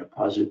see we got a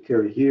positive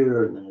carry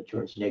here, and then it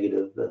turns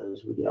negative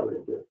as we get out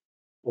into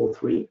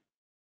 03.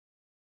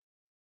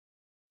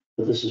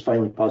 But this is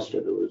finally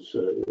positive.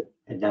 It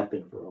had not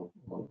been for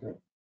a long time.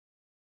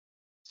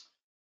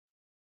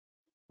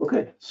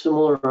 Okay,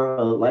 similar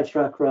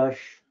livestock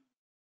crush,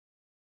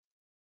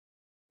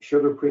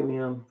 sugar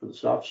premium for the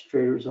soft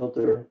traders out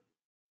there.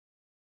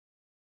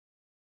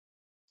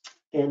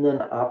 And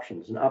then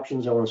options. And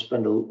options I want to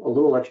spend a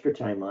little extra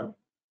time on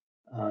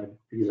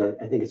because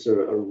I think it's a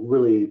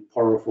really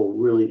powerful,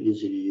 really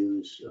easy to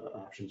use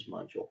options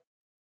module.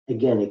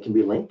 Again, it can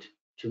be linked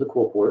to the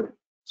quote board.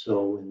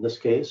 So in this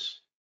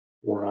case,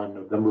 we're on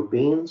November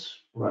beans.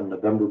 We're on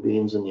November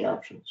beans in the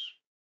options.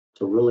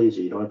 So real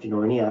easy. You don't have to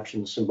know any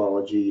option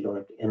symbology. You don't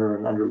have to enter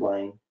an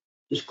underline.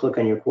 Just click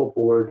on your quote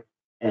board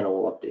and it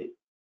will update.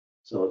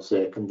 So let's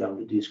say I come down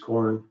to D's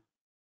corn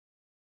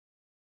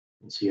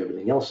and see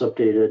everything else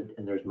updated,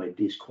 and there's my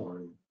D's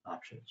corn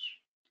options.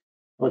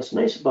 What's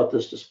nice about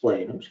this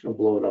display, and I'm just going to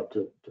blow it up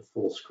to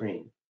full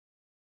screen,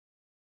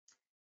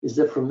 is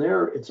that from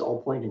there, it's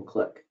all point and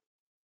click.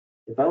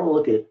 If I want to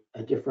look at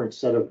a different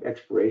set of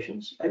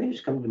expirations, I can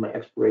just come to my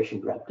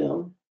expiration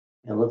dropdown,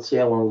 and let's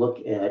say I want to look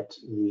at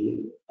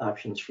the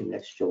options from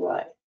next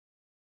July.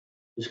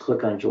 Just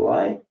click on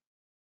July,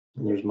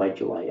 and there's my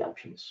July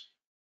options.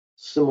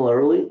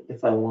 Similarly,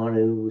 if I want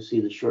to see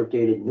the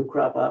short-dated new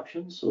crop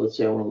options, so let's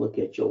say I want to look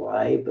at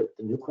July, but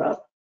the new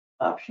crop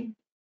option,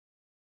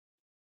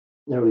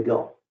 there we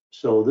go.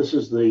 So this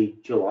is the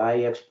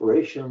July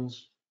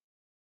expirations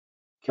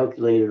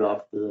calculated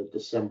off the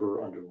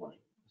December underline,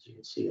 as you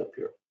can see up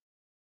here.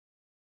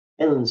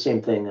 And then the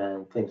same thing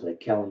on things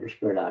like calendar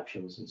spread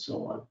options and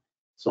so on.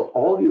 So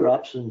all of your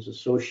options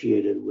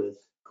associated with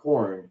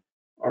corn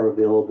are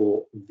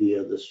available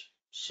via this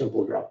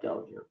simple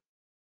drop-down here.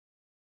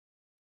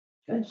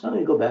 Okay, so I'm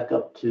going to go back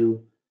up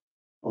to,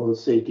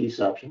 let's say, these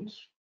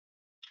options.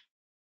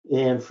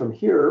 And from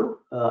here,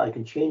 I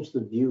can change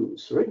the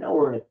views. So right now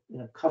we're in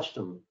a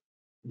custom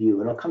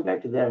view, and I'll come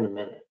back to that in a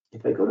minute.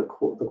 If I go to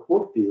the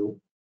quote view,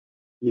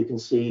 you can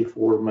see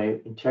for my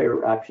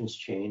entire options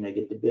chain, I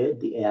get the bid,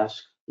 the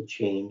ask, the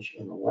change,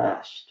 and the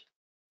last.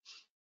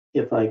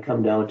 If I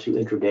come down to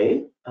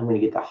intraday, I'm going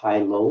to get the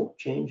high, low,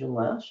 change, and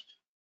last.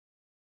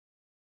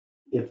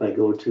 If I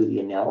go to the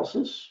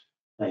analysis,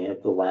 I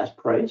have the last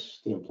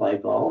price, the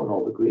implied vol, and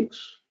all the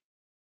Greeks.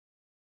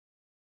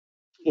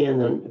 And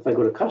then if I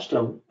go to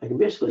custom, I can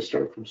basically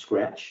start from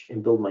scratch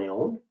and build my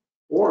own,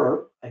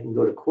 or I can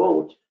go to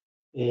quote,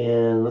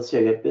 and let's say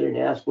I got bid and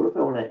ask, what if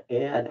I want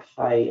to add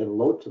high and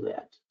low to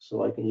that?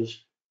 So I can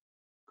just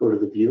go to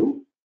the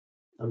view.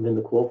 I'm in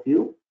the quote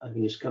view. I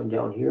can just come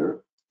down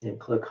here and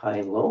click high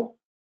and low.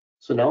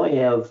 So now I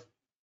have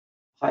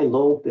high,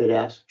 low, bid,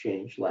 ask,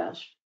 change,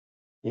 last.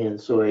 And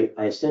so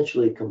I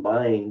essentially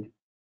combined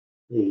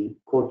the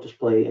quote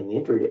display and the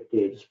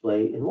intraday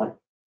display in one.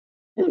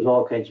 And there's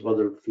all kinds of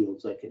other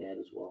fields I can add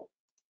as well.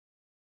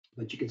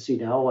 But you can see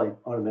now I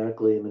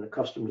automatically am in a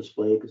custom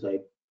display because I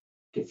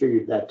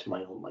configured that to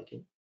my own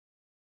liking.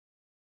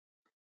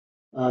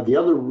 The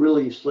other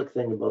really slick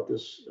thing about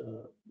this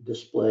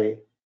display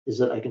is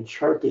that I can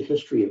chart the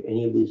history of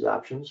any of these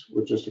options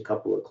with just a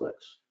couple of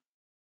clicks.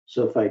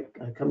 So if I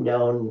come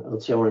down,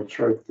 let's say I want to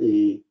chart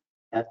the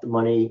at the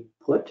money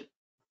put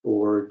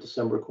for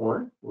December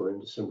corn, we're in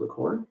December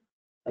corn.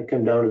 I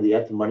come down to the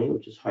at the money,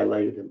 which is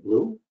highlighted in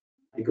blue.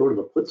 I go to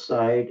the put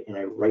side and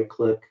I right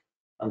click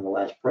on the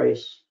last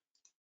price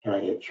and I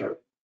hit chart.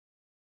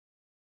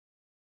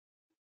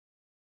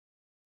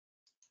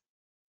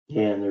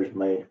 And there's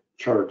my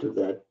chart of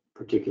that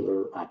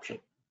particular option.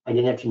 I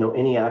didn't have to know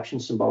any option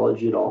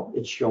symbology at all.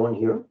 It's shown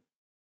here,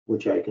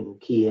 which I can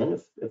key in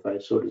if I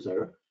so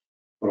desire.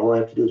 But all I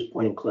have to do is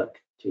point and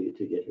click to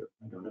get here.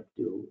 I don't have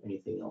to do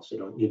anything else. I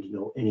don't need to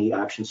know any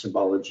option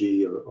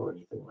symbology or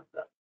anything like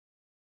that.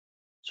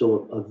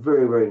 So a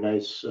very, very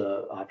nice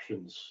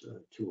options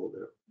tool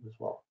there as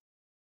well.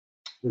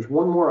 There's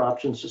one more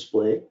options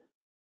display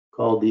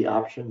called the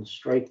options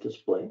strike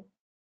display.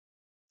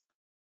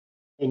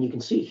 And you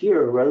can see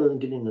here, rather than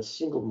getting a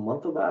single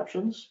month of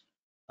options,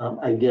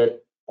 I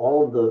get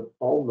all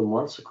the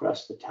months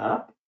across the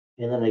top,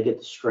 and then I get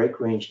the strike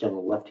range down the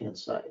left-hand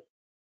side.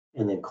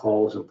 And then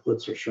calls and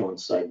puts are shown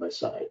side by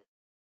side.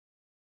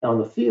 Now in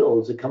the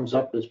fields, it comes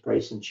up as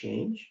price and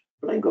change,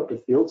 but I can go up to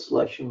field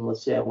selection.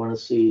 Let's say I want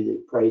to see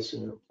the price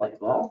and implied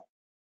vol.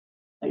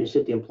 I just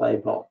hit the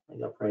implied vol. I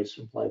got price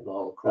and implied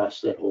vol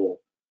across that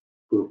whole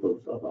group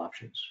of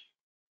options.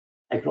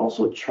 I can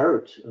also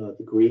chart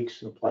the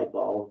Greeks and implied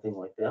vol and things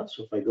like that.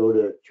 So if I go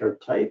to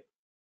chart type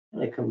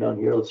and I come down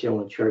here, let's say I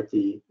want to chart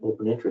the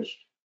open interest.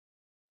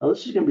 Now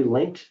this is going to be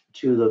linked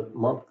to the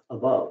month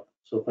above.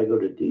 So if I go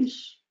to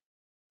Dece,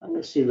 I'm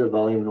going to see the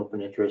volume and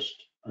open interest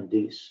on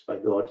Dece. If I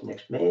go out to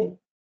next May,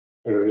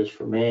 there it is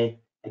for May.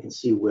 I can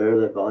see where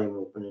that volume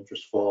and open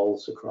interest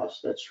falls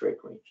across that strike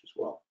range as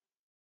well.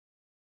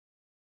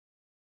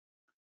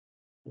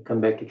 I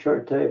come back to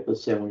chart type.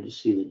 Let's say I want to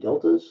see the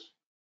deltas.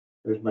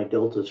 There's my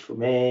deltas for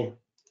May.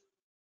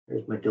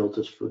 There's my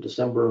deltas for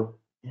December,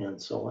 and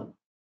so on.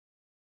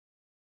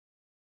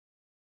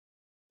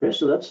 Okay,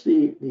 so that's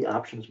the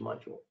options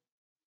module.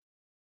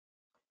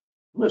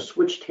 I'm going to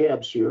switch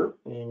tabs here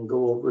and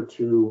go over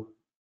to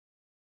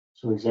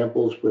some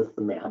examples with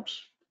the maps.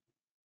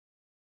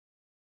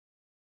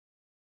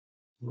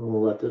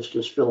 We'll let this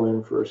just fill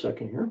in for a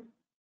second here.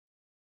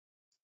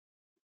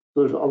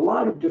 There's a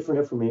lot of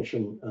different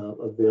information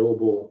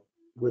available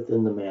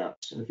within the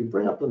maps. And if you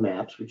bring up the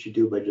maps, which you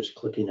do by just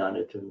clicking on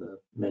it in the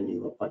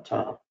menu up on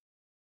top,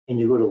 and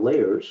you go to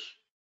layers,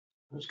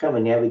 there's kind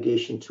of a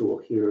navigation tool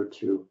here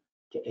to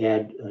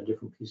add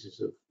different pieces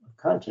of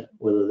content,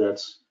 whether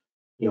that's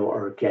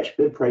our cash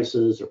bid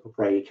prices or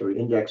proprietary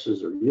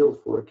indexes or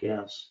yield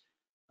forecasts,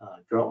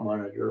 drought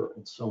monitor,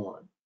 and so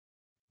on.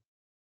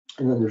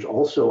 And then there's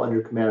also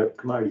under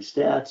commodity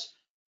stats,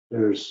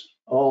 there's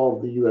all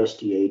the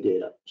USDA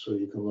data. So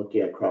you can look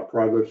at crop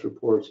progress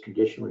reports,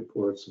 condition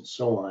reports, and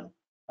so on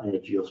a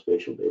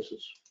geospatial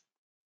basis.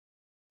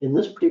 In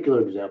this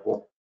particular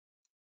example,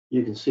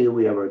 you can see that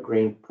we have our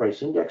grain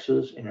price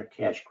indexes and our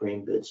cash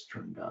grain bids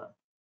turned on.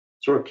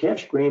 So our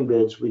cash grain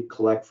bids we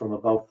collect from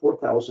about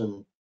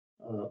 4,000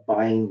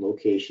 buying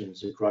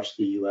locations across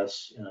the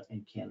US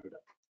and Canada.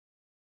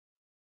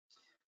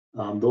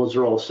 Those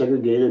are all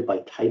segregated by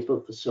type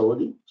of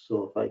facility.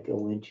 So if I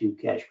go into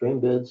cash grain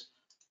bids,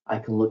 I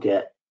can look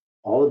at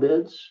all the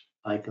bids.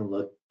 I can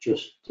look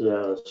just,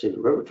 say, the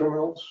river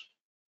terminals.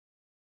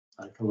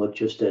 I can look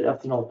just at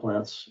ethanol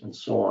plants and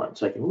so on.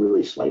 So I can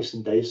really slice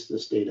and dice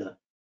this data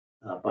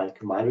by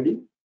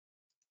commodity,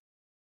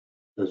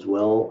 as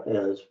well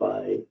as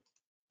by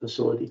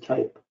facility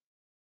type.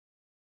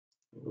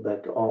 Go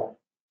back to all.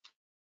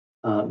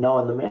 Now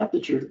on the map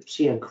that you're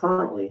seeing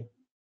currently,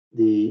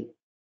 the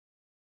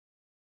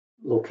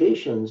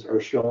locations are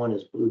shown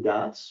as blue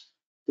dots.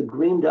 The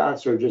green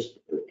dots are just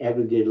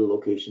aggregated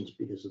locations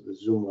because of the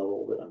zoom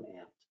level that I'm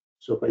at.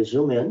 So if I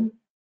zoom in,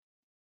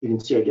 you can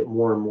see I get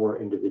more and more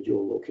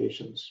individual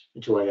locations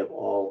until I have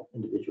all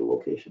individual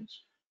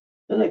locations.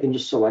 Then I can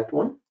just select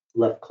one,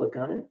 left click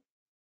on it,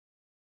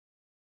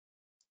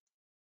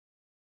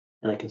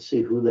 and I can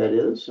see who that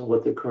is and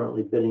what they're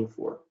currently bidding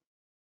for.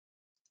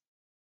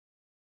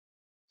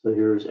 So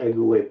here's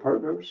Agriway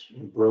Partners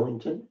in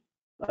Burlington,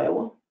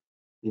 Iowa.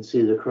 You can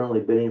see they're currently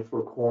bidding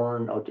for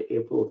corn out to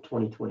April of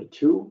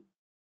 2022.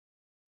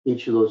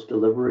 Each of those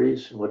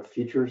deliveries and what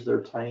futures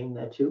they're tying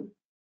that to,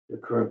 their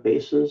current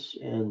basis,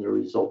 and their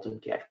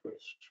resultant cash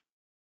price.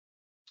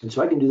 And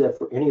so I can do that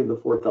for any of the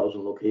 4,000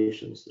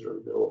 locations that are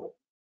available.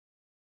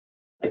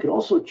 I can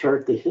also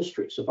chart the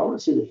history. So if I want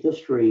to see the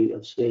history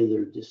of, say,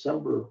 their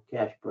December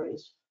cash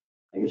price,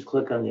 I just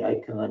click on the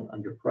icon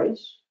under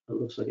price. It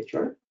looks like a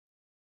chart.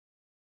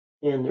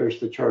 And there's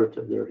the chart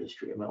of their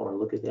history. I might want to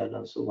look at that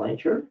on the line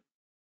chart.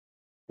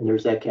 And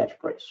there's that cash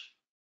price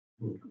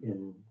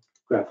in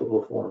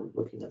graphical form,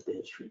 looking at the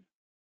history.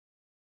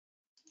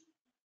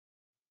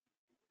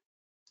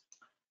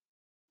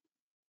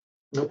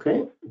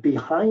 Okay,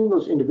 behind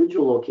those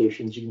individual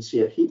locations, you can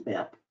see a heat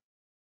map,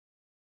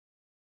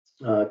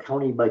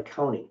 county by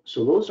county.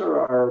 So those are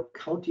our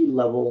county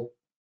level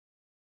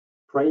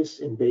price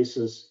and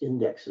basis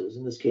indexes.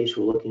 In this case,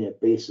 we're looking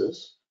at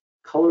basis.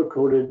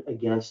 color-coded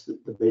against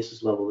the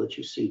basis level that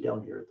you see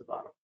down here at the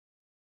bottom.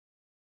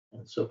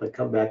 And so if I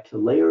come back to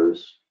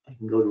layers, I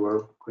can go to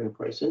our grain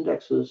price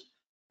indexes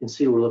and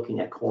see we're looking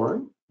at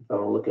corn. If I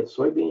want to look at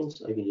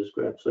soybeans, I can just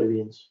grab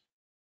soybeans,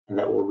 and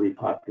that will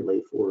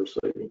repopulate for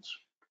soybeans.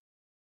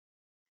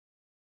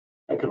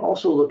 I can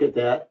also look at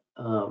that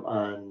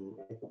on,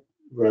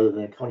 rather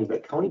than a county by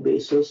county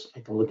basis, I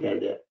can look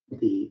at it at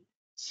the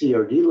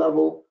CRD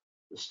level,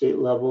 the state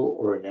level,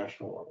 or a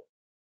national level.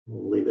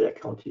 We'll leave it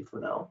at county for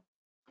now.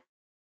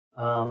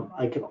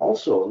 I can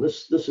also, and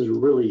this is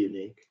really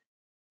unique,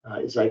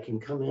 is I can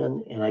come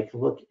in and I can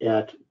look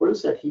at what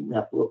does that heat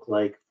map look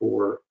like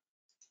for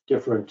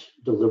different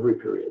delivery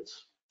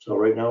periods. So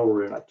right now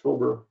we're in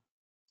October.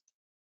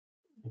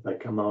 If I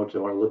come out, I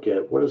want to look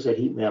at what does that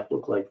heat map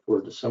look like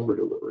for December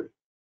delivery.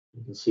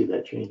 You can see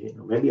that changing.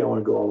 Or maybe I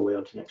want to go all the way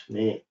out to next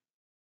May.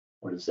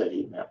 What does that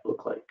heat map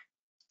look like?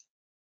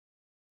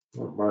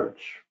 Or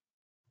March.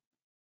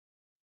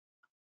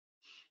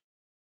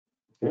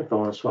 Okay, if I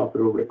want to swap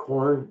it over to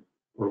corn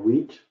or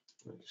wheat,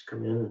 I just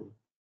come in and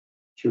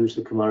choose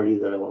the commodity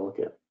that I want to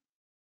look at.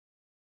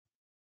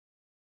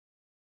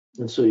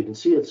 And so you can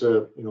see it's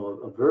a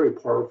very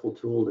powerful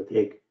tool to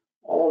take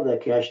all of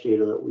that cache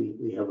data that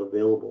we have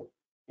available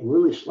and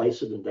really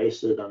slice it and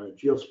dice it on a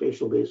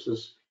geospatial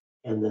basis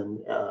and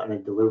then on a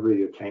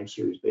delivery or time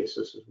series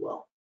basis as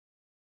well.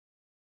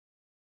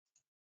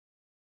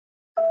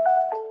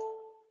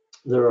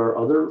 There are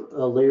other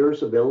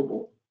layers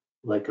available,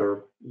 like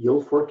our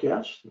yield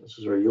forecast. This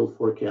is our yield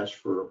forecast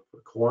for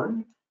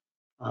corn.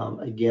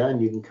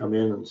 Again, you can come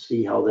in and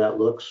see how that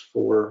looks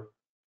for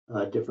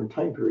different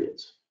time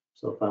periods.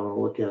 So if I want to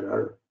look at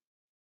our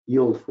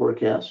yield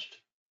forecast,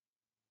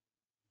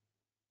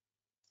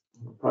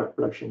 product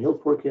production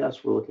yield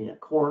forecast, we're looking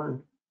at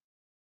corn.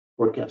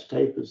 Forecast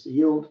type is the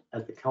yield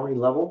at the county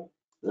level.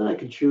 Then I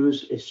can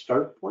choose a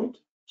start point.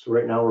 So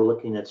right now we're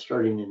looking at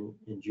starting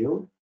in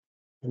June.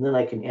 And then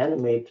I can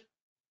animate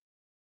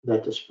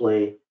that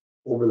display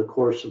over the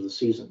course of the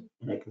season.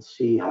 And I can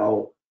see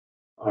how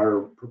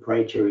our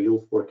proprietary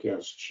yield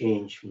forecasts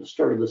change from the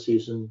start of the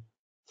season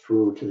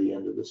through to the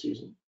end of the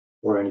season,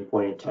 or any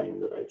point in time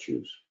that I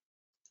choose.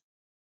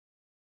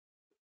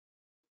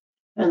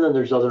 And then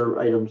there's other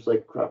items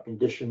like crop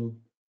condition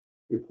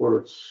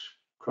reports,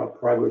 crop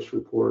progress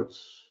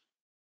reports,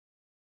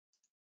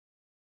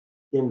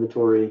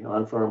 inventory,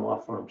 on-farm,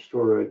 off-farm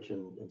storage,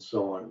 and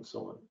so on and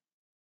so on.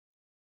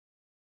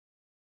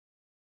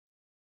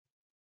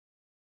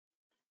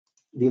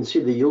 You can see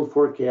the yield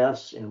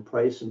forecasts and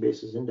price and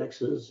basis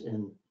indexes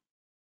in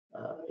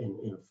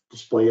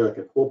display like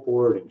a quote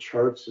board and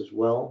charts as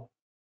well.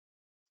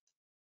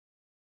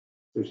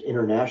 There's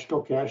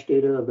international cache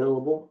data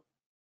available.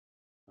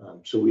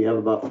 So we have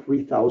about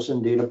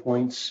 3,000 data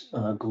points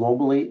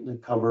globally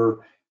that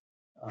cover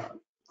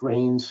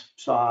grains,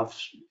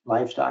 softs,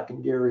 livestock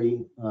and dairy,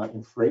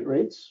 and freight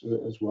rates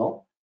as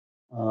well,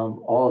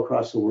 all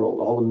across the world,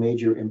 all the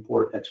major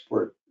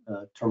import-export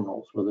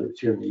terminals, whether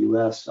it's here in the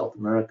US, South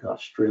America,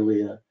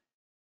 Australia,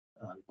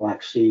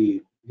 Black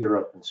Sea,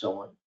 Europe, and so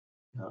on,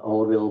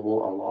 all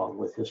available along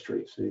with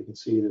history. So you can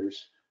see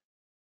there's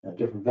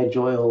different veg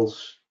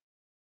oils,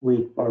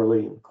 wheat,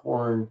 barley, and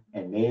corn,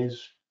 and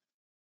maize,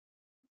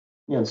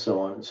 and so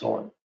on and so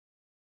on.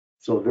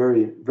 So a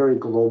very, very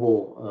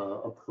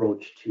global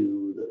approach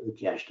to the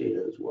cache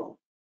data as well.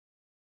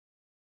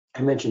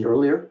 I mentioned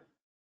earlier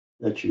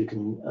that you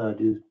can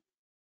do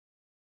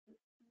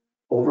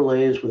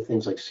overlays with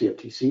things like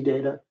CFTC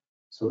data.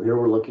 So here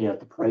we're looking at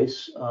the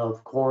price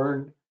of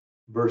corn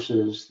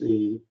versus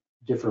the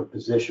different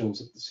positions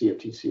that the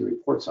CFTC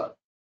reports on.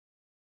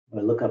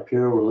 When I look up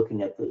here, we're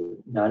looking at the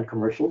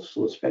non-commercials,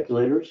 so the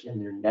speculators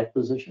and their net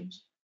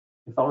positions.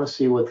 If I want to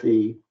see what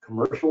the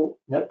commercial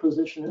net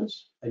position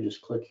is, I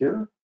just click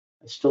here.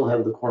 I still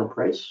have the corn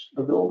price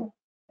available,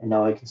 and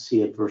now I can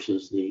see it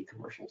versus the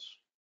commercials.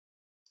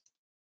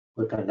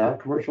 Click on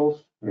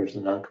non-commercials, there's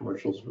the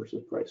non-commercials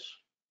versus price.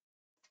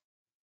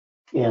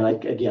 And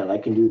again, I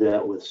can do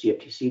that with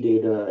CFTC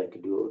data. I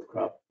can do it with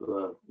crop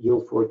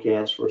yield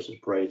forecast versus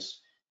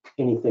price,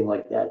 anything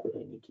like that that I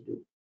need to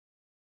do.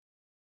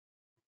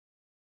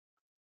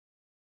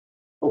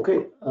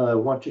 Okay, I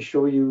want to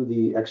show you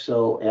the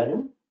Excel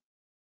add-in.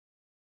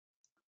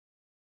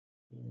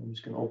 I'm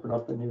just going to open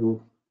up a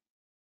new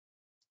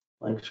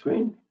blank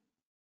screen.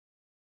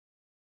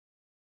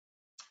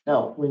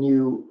 Now, when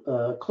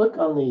you click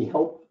on the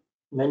Help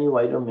menu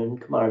item in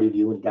Commodity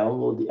View and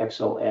download the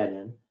Excel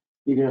add-in,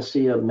 you're going to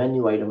see a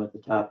menu item at the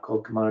top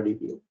called Commodity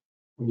View.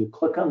 When you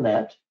click on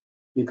that,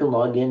 you can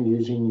log in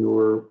using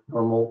your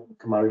normal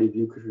Commodity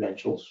View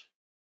credentials.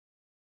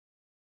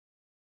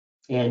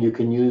 And you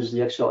can use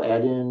the Excel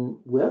add-in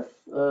with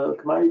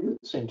Commodity View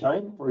at the same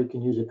time, or you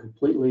can use it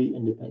completely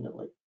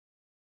independently.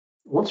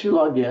 Once you're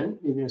logged in,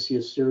 you're going to see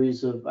a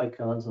series of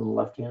icons on the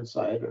left-hand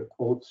side, or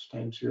quotes,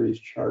 time series,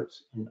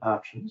 charts, and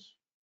options.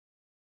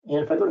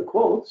 And if I go to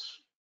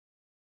quotes,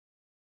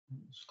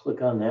 just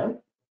click on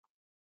that.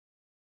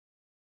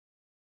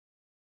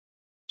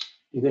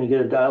 You're going to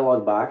get a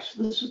dialog box.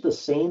 This is the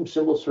same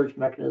symbol search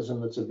mechanism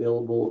that's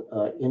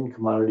available in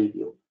Commodity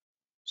View.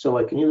 So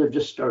I can either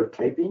just start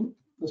typing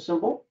the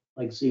symbol,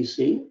 like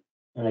ZC,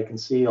 and I can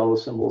see all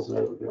the symbols that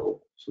I have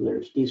available. So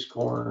there's East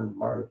corn,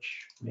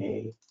 March,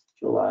 May,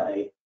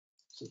 July,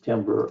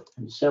 September,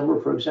 and December,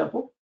 for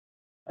example.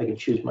 I can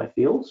choose my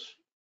fields.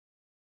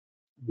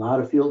 A lot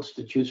of fields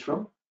to choose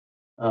from.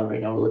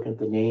 Right now we're looking at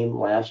the name,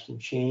 last, and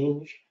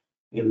change.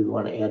 Maybe we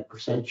want to add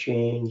percent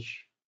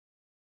change,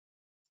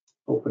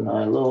 open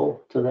high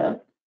low to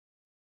that.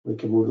 We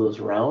can move those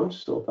around.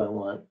 So if I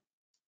want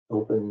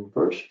open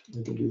first,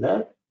 we can do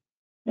that.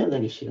 And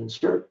then just hit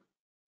insert.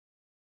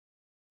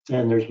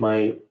 And there's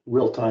my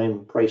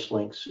real-time price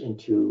links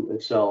into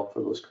Excel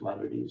for those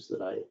commodities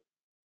that I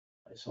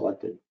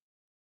selected.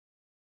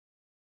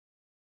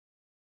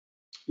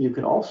 You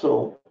can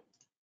also,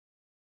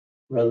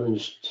 rather than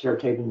just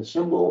start typing the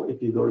symbol,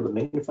 if you go to the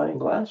magnifying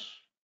glass,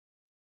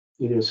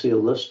 you're going to see a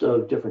list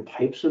of different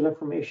types of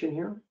information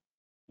here.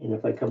 And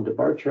if I come to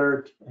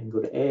Barchart and go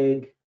to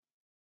Ag,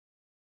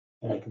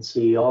 and I can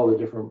see all the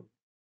different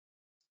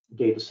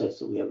data sets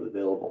that we have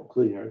available,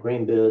 including our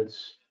grain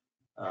bids,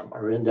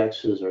 our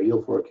indexes, our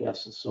yield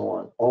forecasts, and so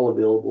on, all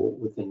available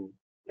within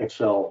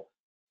Excel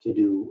to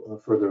do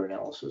further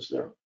analysis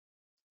there.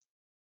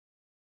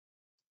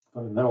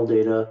 Fundamental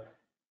data,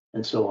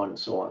 and so on and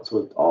so on.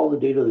 So all the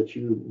data that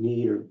you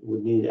need or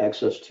would need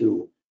access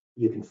to,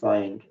 you can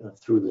find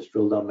through this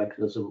drill down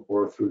mechanism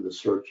or through the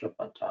search up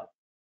on top.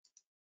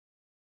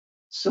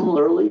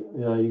 Similarly,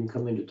 you can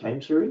come into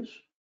time series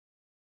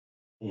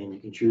and you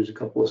can choose a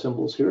couple of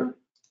symbols here.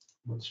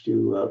 Let's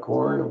do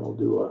corn, and we'll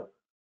do a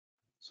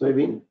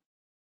soybean.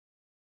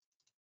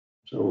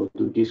 So we'll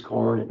do East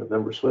corn and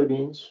November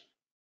soybeans.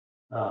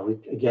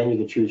 Again, you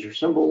can choose your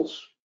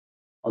symbols.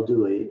 I'll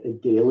do a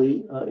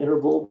daily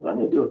interval, but I'm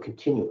going to do a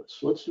continuous.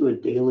 So let's do a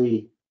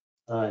daily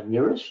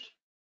nearest.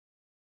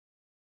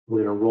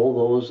 We're going to roll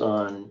those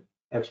on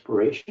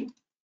expiration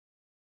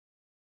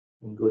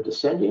and go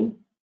descending.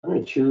 I'm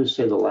going to choose,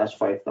 say, the last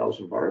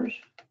 5,000 bars,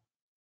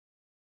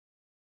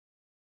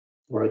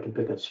 or I can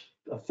pick a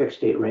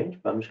fixed date range,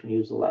 but I'm just going to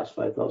use the last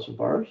 5,000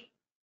 bars.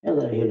 And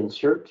then I hit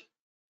insert,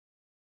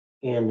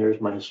 and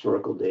there's my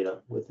historical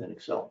data within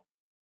Excel.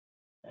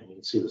 And you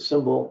can see the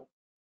symbol,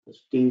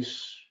 it's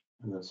Dece,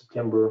 and then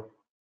September,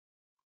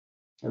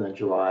 and then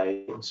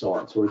July, and so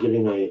on. So we're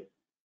getting a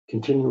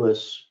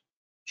continuous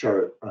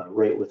chart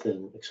right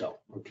within Excel,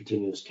 or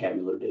continuous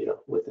tabular data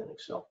within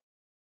Excel.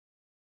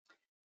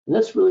 And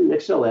that's really the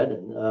Excel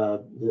add-in.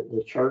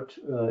 The chart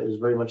is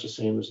very much the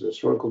same as the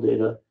historical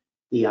data.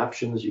 The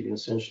options, you can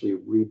essentially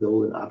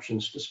rebuild an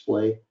options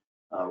display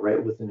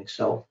right within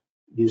Excel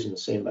using the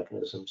same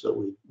mechanisms that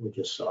we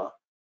just saw.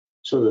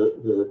 So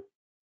the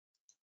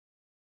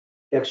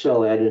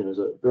Excel add-in is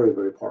a very,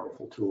 very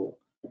powerful tool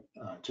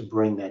to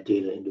bring that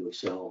data into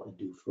Excel and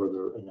do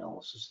further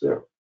analysis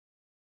there.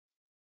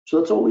 So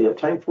that's all we have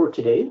time for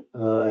today.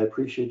 I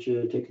appreciate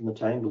you taking the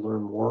time to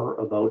learn more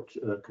about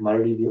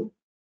Commodity View.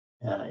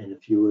 And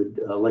if you would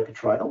like a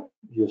trial,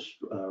 just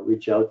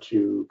reach out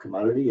to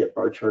commodity at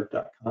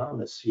barchart.com.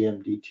 That's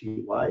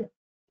cmdty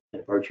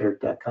at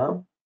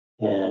barchart.com,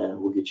 and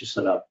we'll get you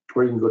set up.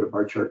 Or you can go to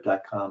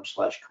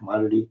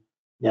barchart.com/commodity,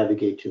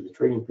 navigate to the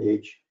trading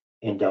page,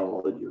 and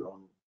download your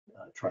own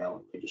trial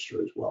and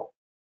register as well.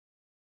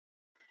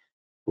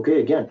 Okay,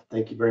 again,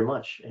 thank you very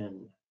much,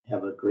 and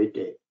have a great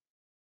day.